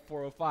your way at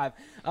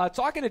 4:05.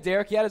 Talking to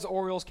Derek, he had his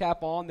Orioles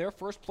cap on. They're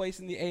first place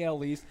in the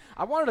AL East.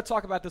 I wanted to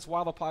talk about this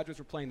while the Padres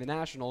were playing the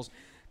Nationals.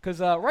 Because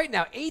right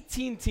now,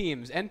 18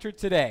 teams entered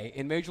today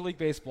in Major League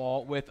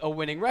Baseball with a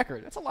winning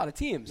record. That's a lot of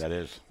teams. That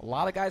is. A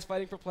lot of guys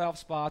fighting for playoff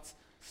spots,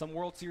 some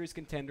World Series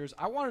contenders.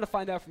 I wanted to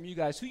find out from you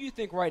guys who you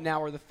think right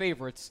now are the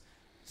favorites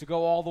to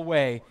go all the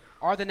way.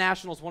 Are the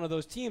Nationals one of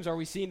those teams? Are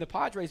we seeing the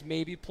Padres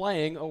maybe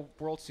playing a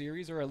World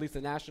Series or at least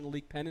a National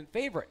League pennant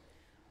favorite?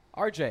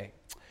 RJ.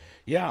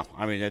 Yeah,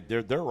 I mean,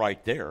 they're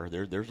right there.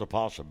 There's a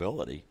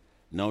possibility,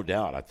 no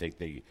doubt. I think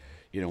they,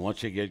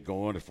 once they get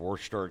going, if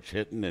Force starts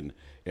hitting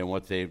and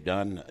what they've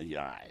done,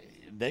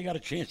 they got a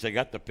chance. They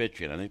got the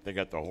pitching. I think they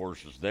got the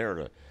horses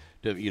there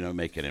to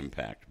make an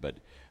impact. But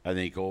I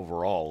think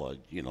overall,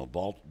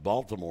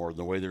 Baltimore,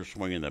 the way they're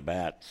swinging the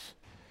bats,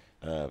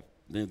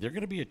 they're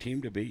going to be a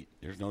team to beat.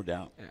 There's no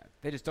doubt. Yeah,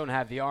 they just don't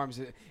have the arms.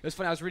 It was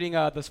funny. I was reading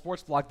the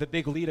sports blog, The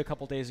Big Lead, a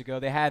couple days ago.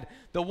 They had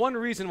the one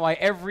reason why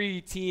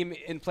every team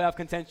in playoff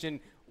contention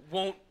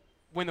won't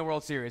win the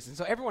World Series. And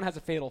so everyone has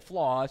a fatal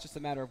flaw. It's just a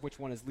matter of which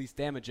one is least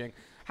damaging.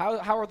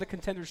 How are the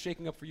contenders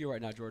shaking up for you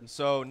right now, Jordan?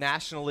 So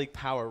National League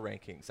power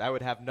rankings. I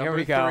would have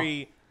number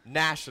 3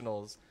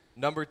 Nationals,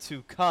 number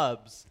 2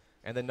 Cubs,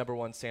 and then number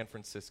 1 San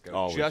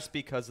Francisco, just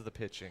because of the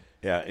pitching.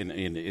 Yeah, and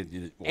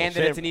that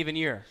it's an even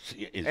year.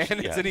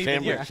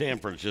 San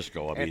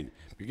Francisco. I mean,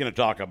 if you're going to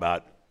talk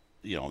about,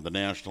 the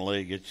National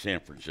League, it's San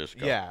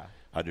Francisco. Yeah.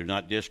 I do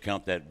not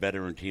discount that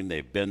veteran team.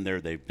 They've been there.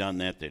 They've done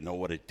that. They know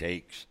what it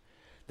takes.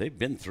 They've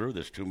been through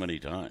this too many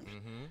times.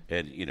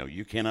 And,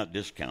 you cannot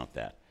discount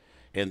that.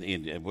 And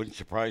it wouldn't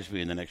surprise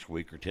me in the next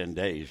week or 10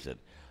 days that,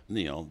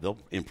 they'll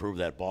improve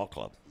that ball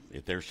club.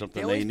 If there's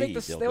something they need,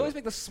 they always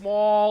make the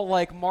small,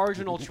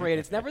 marginal trade.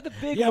 It's never the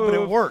big move. Yeah, but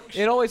it works.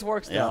 It always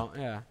works, though.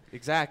 Yeah.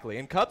 Exactly.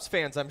 And Cubs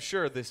fans, I'm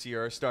sure, this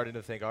year are starting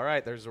to think, all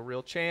right, there's a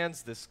real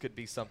chance this could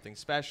be something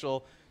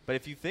special. But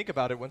if you think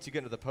about it, once you get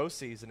into the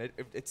postseason,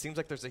 it seems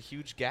like there's a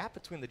huge gap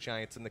between the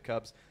Giants and the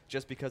Cubs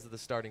just because of the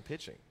starting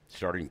pitching.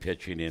 Starting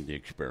pitching and the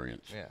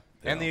experience. Yeah,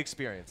 and the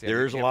experience. Yeah,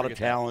 there is a lot of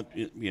talent,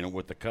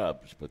 with the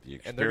Cubs, but the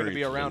experience and they're going to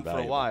be around for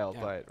a while.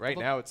 Yeah. But right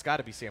now, it's got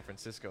to be San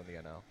Francisco in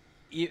the NL.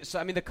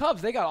 So, the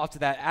Cubs, they got off to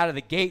that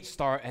out-of-the-gate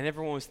start, and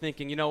everyone was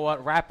thinking, you know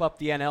what, wrap up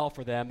the NL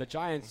for them. The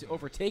Giants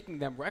overtaking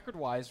them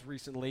record-wise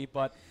recently,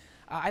 but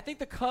I think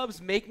the Cubs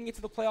making it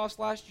to the playoffs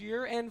last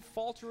year and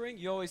faltering,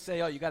 you always say,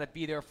 you got to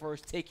be there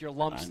first, take your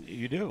lumps.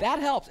 You do. That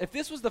helps. If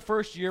this was the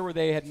first year where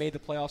they had made the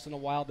playoffs in a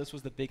while, this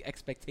was the big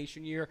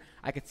expectation year,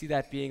 I could see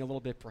that being a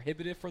little bit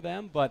prohibitive for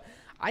them, but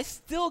I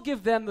still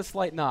give them the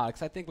slight nod,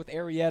 because I think with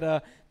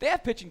Arrieta, they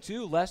have pitching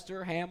too,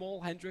 Lester, Hamill,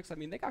 Hendricks,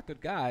 they got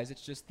good guys.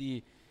 It's just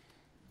the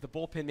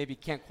bullpen maybe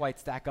can't quite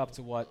stack up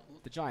to what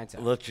the Giants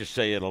have. Let's just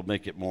say it'll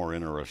make it more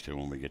interesting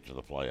when we get to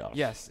the playoffs.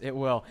 Yes, it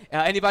will.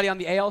 Anybody on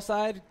the AL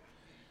side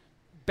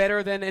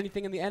better than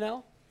anything in the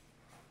NL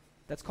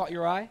that's caught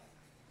your eye?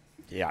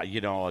 Yeah,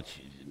 it's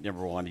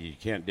number one, you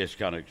can't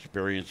discount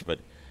experience, but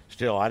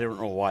still, I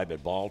don't know why,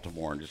 but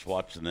Baltimore, and just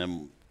watching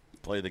them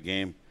play the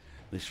game,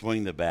 they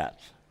swing the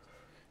bats.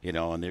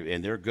 And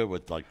they're good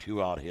with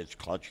 2-out hits,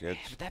 clutch hits.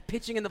 But that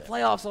pitching in the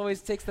playoffs always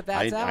takes the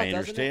bats out. I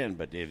understand,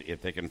 but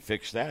if they can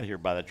fix that here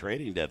by the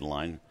trading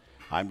deadline,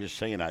 I'm just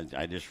saying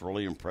I just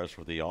really impressed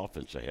with the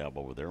offense they have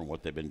over there and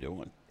what they've been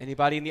doing.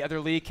 Anybody in the other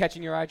league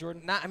catching your eye,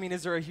 Jordan?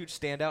 Is there a huge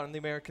standout in the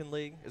American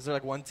League? Is there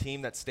one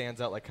team that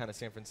stands out like kind of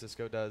San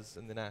Francisco does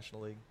in the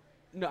National League?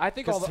 No, I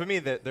think for me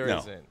that there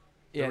isn't.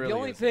 Yeah, the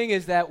only thing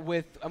is that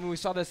we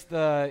saw this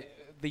the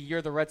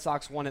year the Red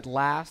Sox won it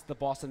last, the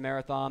Boston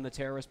Marathon, the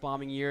terrorist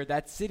bombing year.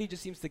 That city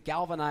just seems to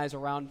galvanize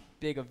around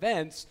big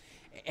events.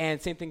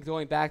 And same thing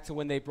going back to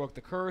when they broke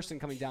the curse and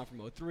coming down from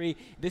 2003.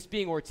 This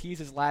being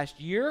Ortiz's last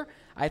year,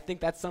 I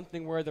think that's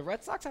something where the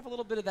Red Sox have a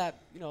little bit of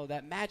that,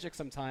 that magic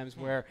sometimes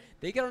where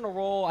they get on a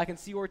roll. I can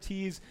see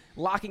Ortiz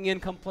locking in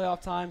come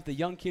playoff times. The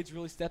young kids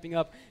really stepping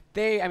up.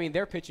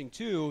 They're pitching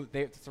too.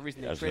 That's the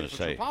reason they traded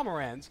for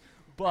Pomeranz.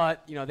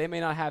 But, they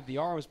may not have the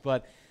arms,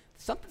 but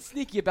something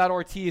sneaky about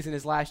Ortiz in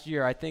his last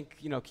year. I think,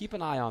 keep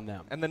an eye on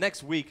them. And the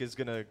next week is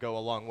going to go a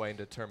long way in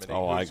determining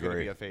who's going to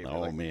be a favorite.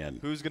 Oh, man.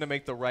 Who's going to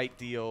make the right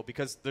deal?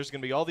 Because there's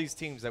going to be all these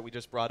teams that we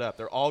just brought up.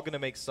 They're all going to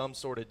make some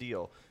sort of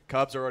deal.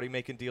 Cubs are already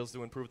making deals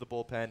to improve the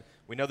bullpen.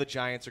 We know the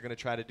Giants are going to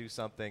try to do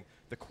something.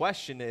 The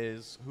question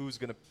is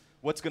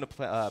what's going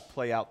to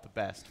play out the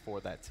best for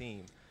that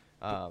team.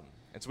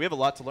 And so we have a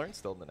lot to learn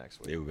still in the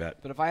next week. You bet.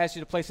 But if I asked you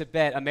to place a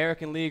bet,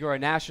 American League or a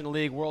National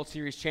League World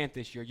Series champ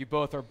this year, you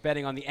both are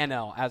betting on the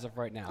NL as of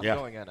right now. I'm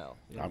going NL.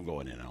 Yeah. I'm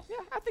going NL. Yeah,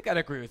 I think I'd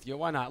agree with you.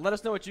 Why not? Let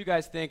us know what you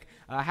guys think.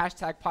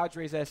 Hashtag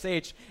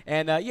PadresSH.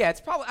 And,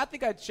 it's probably – I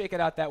think I'd shake it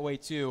out that way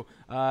too.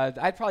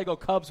 I'd probably go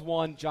Cubs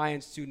 1,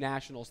 Giants 2,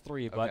 Nationals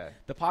 3. But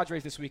the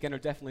Padres this weekend are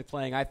definitely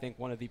playing, I think,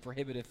 one of the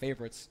prohibitive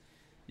favorites.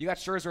 You got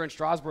Scherzer and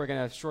Strasburg in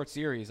a short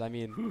series.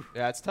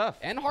 Yeah, it's tough.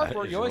 And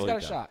Harper, you always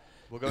got a shot.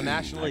 We'll go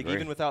National League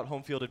even without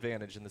home field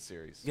advantage in the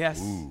series.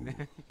 Yes.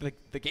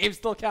 the game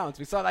still counts.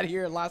 We saw that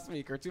here last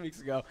week or 2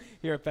 weeks ago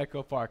here at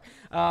Petco Park.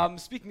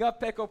 Speaking of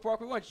Petco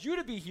Park, we want you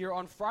to be here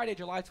on Friday,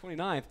 July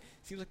 29th.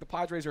 Seems like the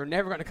Padres are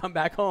never going to come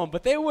back home,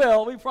 but they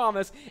will, we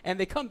promise. And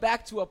they come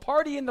back to a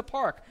party in the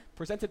park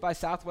presented by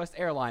Southwest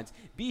Airlines.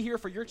 Be here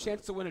for your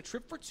chance to win a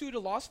trip for two to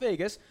Las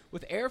Vegas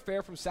with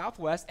airfare from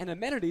Southwest and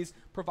amenities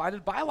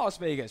provided by Las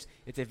Vegas.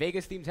 It's a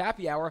Vegas-themed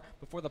happy hour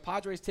before the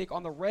Padres take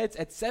on the Reds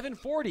at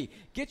 7:40.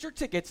 Get your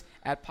tickets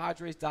at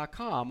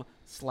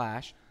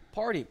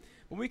Padres.com/party.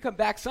 When we come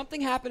back, something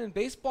happened in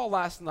baseball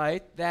last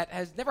night that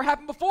has never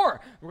happened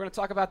before. We're going to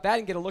talk about that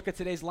and get a look at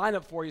today's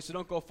lineup for you, so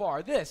don't go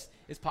far. This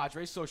is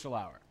Padres Social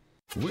Hour.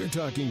 We're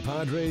talking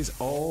Padres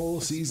all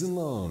season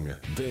long.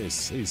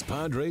 This is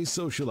Padres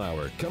Social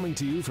Hour, coming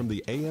to you from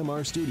the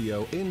AMR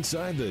studio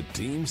inside the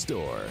team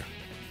store.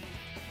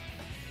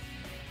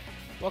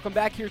 Welcome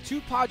back here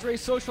to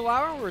Padres Social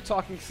Hour. We're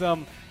talking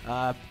some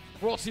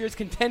World Series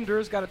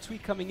contenders. Got a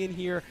tweet coming in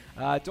here.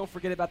 Don't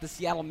forget about the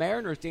Seattle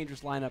Mariners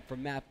dangerous lineup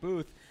from Matt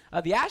Booth.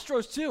 The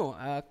Astros, too.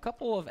 A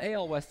couple of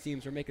AL West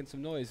teams are making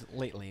some noise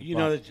lately. You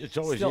know, it's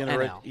always still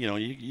interesting. NL. You know,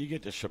 you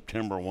get to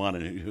September 1,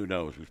 and who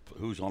knows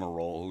who's on a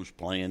roll, who's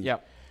playing.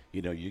 Yep.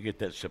 You know, you get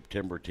that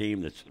September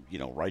team that's,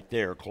 right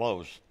there,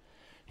 close.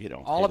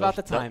 All about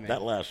the timing.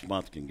 That last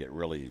month can get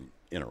really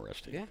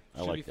interesting. Yeah, I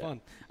should like be that.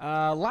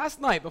 fun.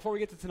 Last night, before we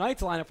get to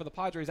tonight's lineup for the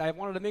Padres, I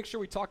wanted to make sure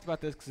we talked about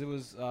this because it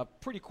was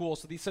pretty cool.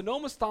 So the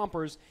Sonoma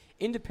Stompers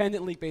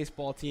Independent League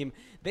Baseball team,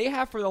 they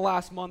have for the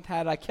last month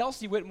had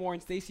Kelsey Whitmore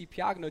and Stacy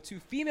Piagno, 2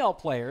 female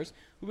players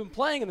who've been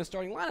playing in the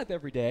starting lineup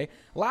every day.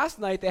 Last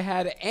night they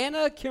had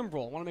Anna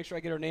Kimbrell, I want to make sure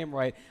I get her name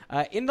right,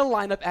 in the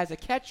lineup as a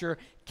catcher,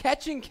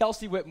 catching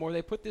Kelsey Whitmore.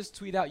 They put this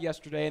tweet out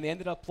yesterday, and they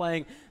ended up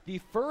playing the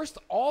first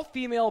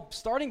all-female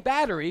starting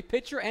battery,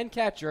 pitcher and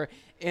catcher,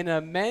 in a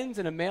men's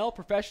and a male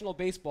professional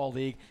baseball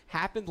league.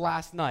 Happened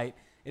last night.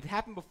 It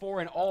happened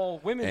before in all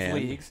women's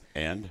leagues.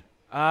 And?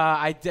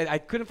 I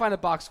couldn't find a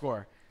box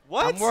score.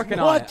 What? I'm working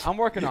on it.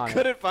 You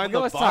couldn't find the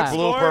Give us box time.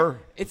 score? Blooper.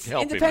 It's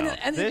Help him independent.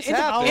 out. And This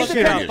independent, happens.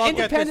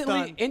 independent, I'll get this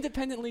done.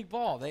 independent league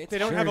ball. They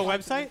don't have a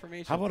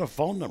website? How about a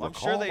phone number? I'm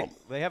sure Call them.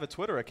 they have a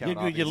Twitter account. You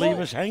obviously. leave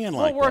us hanging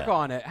like that. We'll work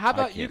on it. How I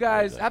about you can't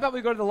guys? believe How about we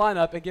go to the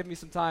lineup and give me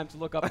some time to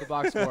look up the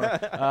box score?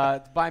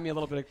 Buy me a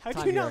little bit of How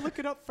time do you here. not look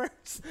it up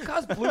first?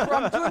 Because Blooper,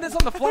 I'm doing this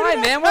on the fly,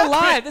 man. We're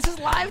live. This is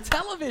live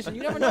television.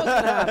 You never know what's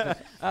going to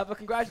happen. But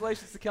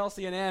congratulations to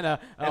Kelsey and Anna.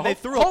 And they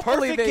threw a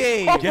hopefully perfect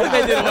game. Hopefully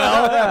they did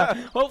well. Yeah.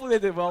 Hopefully they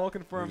did well. We'll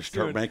confirm We'll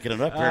start soon. making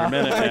it up here in a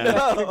minute,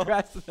 man.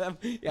 Congrats to them.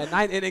 Yeah,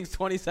 9 innings,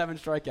 27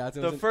 strikeouts.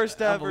 It The was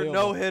first ever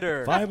unbelievable.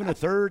 no-hitter. 5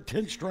 1/3,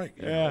 10 strike.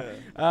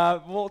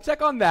 We'll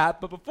check on that.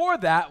 But before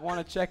that,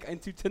 want to check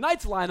into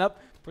tonight's lineup,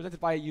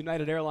 presented by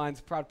United Airlines,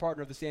 proud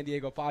partner of the San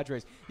Diego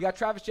Padres. You got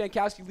Travis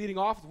Jankowski leading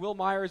off with Will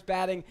Myers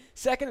batting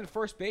second and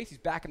first base. He's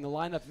back in the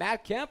lineup.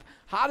 Matt Kemp,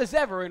 hot as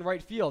ever in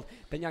right field.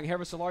 Then young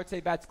Harris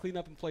Solarte bats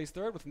cleanup and plays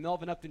third with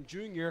Melvin Upton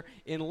Jr.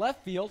 in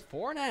left field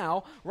for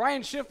now.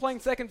 Ryan Schiff playing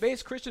second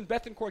base. Christian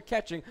Bethencourt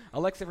catching.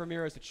 Alexei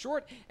Ramirez at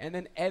short. And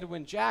then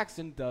Edwin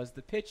Jackson does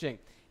the pitching.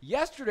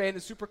 Yesterday in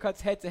the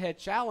Supercuts head-to-head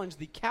challenge,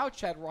 the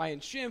Couch had Ryan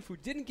Schiff, who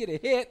didn't get a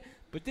hit,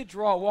 but did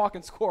draw a walk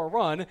and score a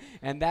run,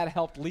 and that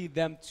helped lead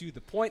them to the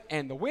point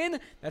and the win.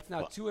 That's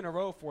now 2 in a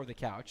row for the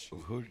Couch.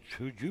 Who'd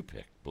you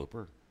pick,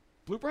 Blooper?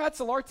 Blooper had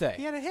Solarte.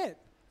 He had a hit.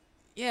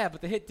 Yeah, but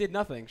the hit did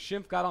nothing.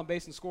 Schimpf got on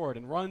base and scored,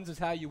 and runs is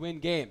how you win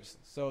games.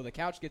 So the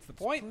Couch gets the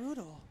point.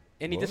 Brutal.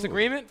 Any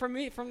disagreement from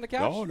the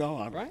Couch?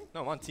 No, right?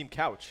 No, I'm on Team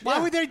Couch. Why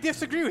would they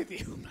disagree with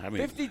you? I mean,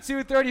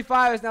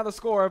 52-35 is now the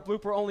score.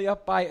 Blooper only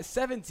up by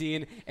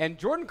 17. And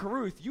Jordan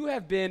Caruth, you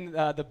have been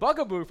the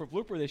bugaboo for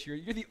Blooper this year.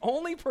 You're the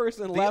only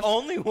person left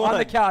only on one.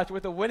 the Couch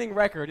with a winning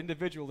record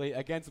individually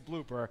against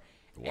Blooper.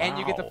 And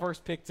you get the Wow.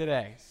 first pick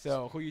today.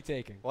 So who are you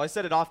taking? Well, I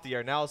said it off the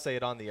air. Now I'll say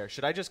it on the air.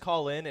 Should I just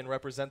call in and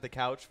represent the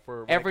Couch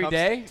for when Every it comes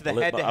day? to the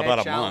about head-to-head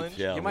a challenge? month,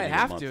 yeah. You might maybe a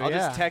have month. to. I'll yeah.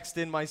 just text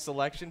in my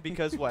selection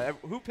because what?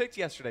 Who picked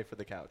yesterday for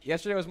the Couch?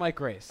 Yesterday was Mike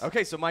Grace.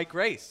 Okay, so Mike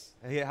Grace.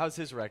 How's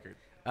his record?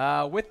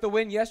 With the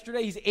win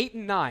yesterday, he's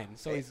 8-9.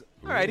 So he's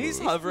All right, he's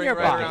hovering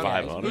nearby. right around.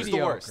 Yeah, 500. he's Who's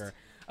the worst?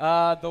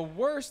 mediocre. The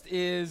worst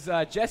is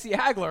Jesse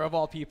Hagler, of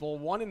all people,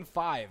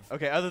 1-5.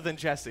 Okay, other than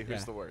Jesse, who's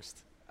Yeah. the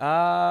worst?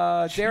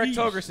 Derek Jeez.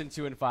 Togerson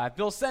 2-5.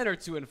 Bill Center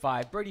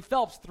 2-5. Brady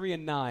Phelps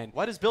 3-9.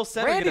 Why does Bill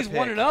Center Randy's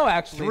get a pick? 1-0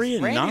 actually.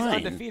 3-9. Randy's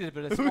undefeated,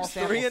 but a small Who's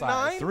sample 3-9?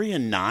 size. 3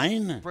 and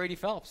 9. Brady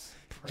Phelps.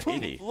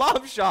 Brady.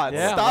 Lob shots.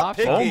 Yeah, Stop lob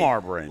picking. shots.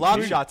 Omar brain. Lob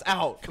Dude. shots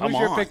out. Come Who's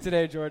your on. pick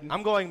today, Jordan?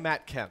 I'm going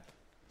Matt Kemp.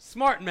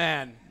 Smart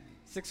man.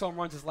 6 home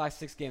runs his last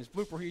 6 games.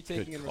 Blooper, who are you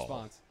taking Good in call.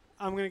 response?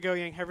 I'm going to go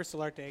Yang Hever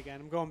Solarte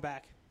again. I'm going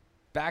back.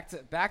 Back to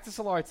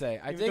Solarte.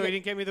 I Even dig though he it.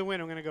 didn't get me the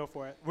win, I'm going to go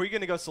for it. Were you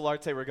going to go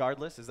Solarte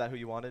regardless? Is that who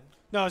you wanted?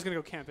 No, I was going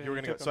to go Kemp. and You were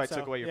he gonna go- took so him, I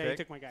took away your yeah, pick? he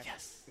took my guy.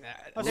 Yes.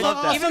 I'll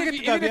Love that. still get the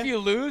Even W. if you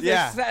lose,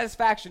 Yeah. there's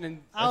satisfaction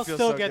in I'll feels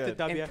still so get good. the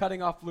W. in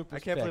cutting off Blooper's I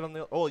can't pick. believe I'm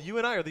the. Oh, you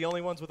and I are the only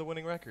ones with a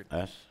winning record.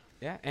 Us?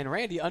 Yeah, and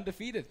Randy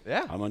undefeated.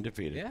 Yeah. I'm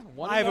undefeated. Yeah,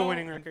 I have a 1-0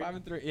 winning and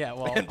record. 5-3. Yeah,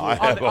 well, I on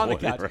have the, a on the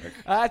winning couch. record.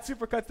 At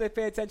Supercuts, they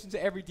pay attention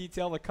to every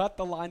detail, the cut,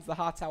 the lines, the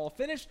hot towel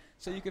finish,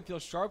 so you can feel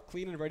sharp,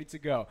 clean, and ready to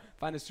go.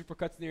 Find a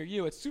Supercuts near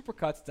you at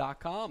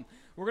supercuts.com.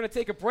 We're going to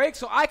take a break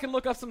so I can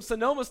look up some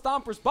Sonoma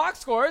Stompers box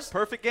scores.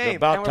 Perfect game.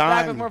 About and we're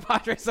back with time. more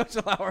Padres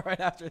Social Hour right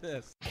after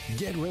this.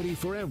 Get ready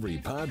for every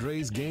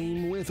Padres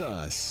game with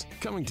us.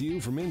 Coming to you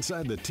from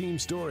inside the team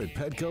store at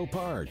Petco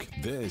Park,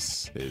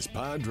 this is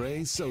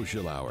Padres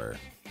Social Hour.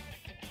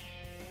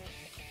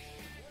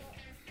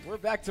 We're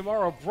back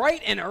tomorrow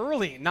bright and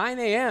early, 9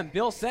 a.m.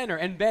 Bill Center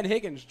and Ben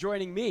Higgins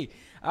joining me.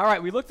 All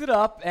right, we looked it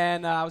up,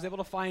 and I was able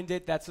to find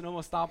it, that Sonoma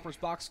Stompers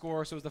box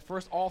score. So it was the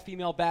first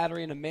all-female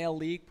battery in a male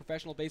league,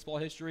 professional baseball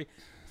history.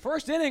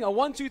 First inning, a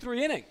 1-2-3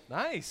 inning.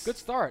 Nice. Good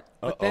start.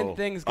 But then Uh-oh.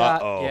 things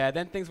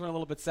then things went a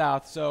little bit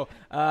south. So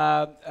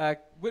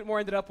Whitmore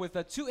ended up with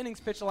 2 innings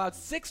pitched, allowed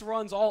 6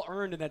 runs, all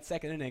earned in that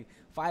second inning.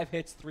 5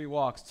 hits, 3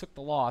 walks, took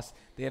the loss.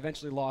 They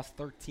eventually lost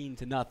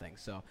 13-0.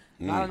 So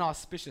not an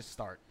auspicious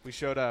start. We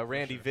showed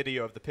Randy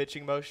video of the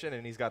pitching motion,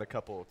 and he's got a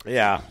couple.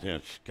 Yeah,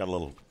 it's got a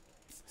little.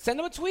 Send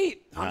him a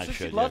tweet. I I'm sure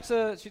should, she'd love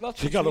to. She'd love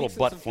to. She's got a little tweets and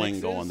butt some fling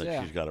fixes. going that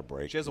Yeah. she's got to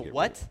break. She has a and get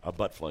what? rid of. A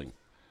butt fling.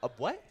 A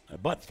what? A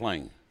butt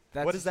fling.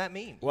 What does that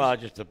mean? Well,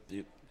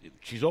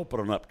 she's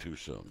opening up too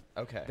soon.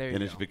 Okay. There you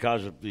And it's go.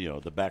 because of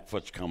the back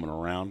foot's coming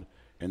around,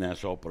 and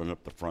that's opening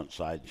up the front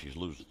side, and she's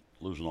losing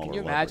all Can her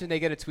you imagine they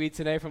get a tweet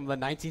today from the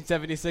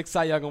 1976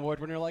 Cy Young Award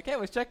winner like, hey, I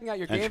was checking out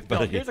your game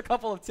film. Here's a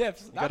couple of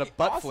tips. You got a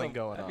butt fling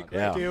going on.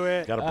 Yeah, Do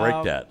it. got to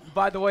break that.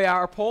 By the way,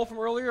 our poll from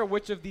earlier,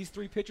 which of these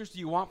 3 pitchers do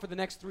you want for the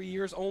next 3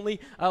 years only?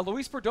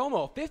 Luis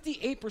Perdomo,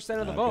 58%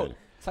 of the vote. Good.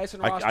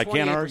 Tyson Ross, 28%. I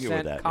can't argue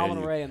with that.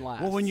 Colin Ray in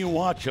last. Well, when you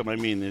watch him, I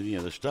mean,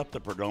 the stuff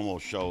that Perdomo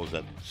shows,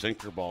 that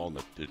sinker ball and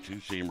the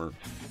two-seamer,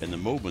 and the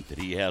movement that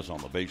he has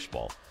on the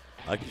baseball,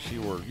 I can see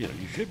where, you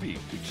should be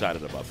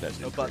excited about that.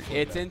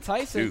 It's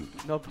enticing.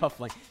 Dude. No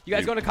buffling. You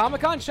guys going to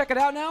Comic-Con? Check it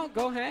out now.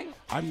 Go hang.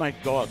 I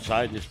might go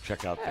outside and just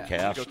check out the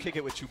cast. Go kick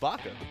it with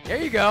Chewbacca.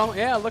 There you go.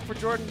 Yeah, look for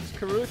Jordan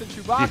Caruth and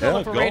Chewbacca. Yeah,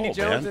 look for go, Randy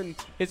Jones man. and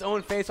his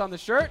own face on the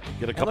shirt.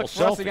 Get a and couple look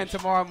for us selfies. again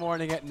tomorrow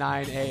morning at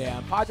 9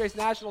 a.m. Padres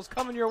Nationals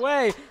coming your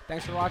way.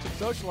 Thanks for watching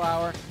Social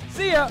Hour.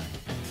 See ya.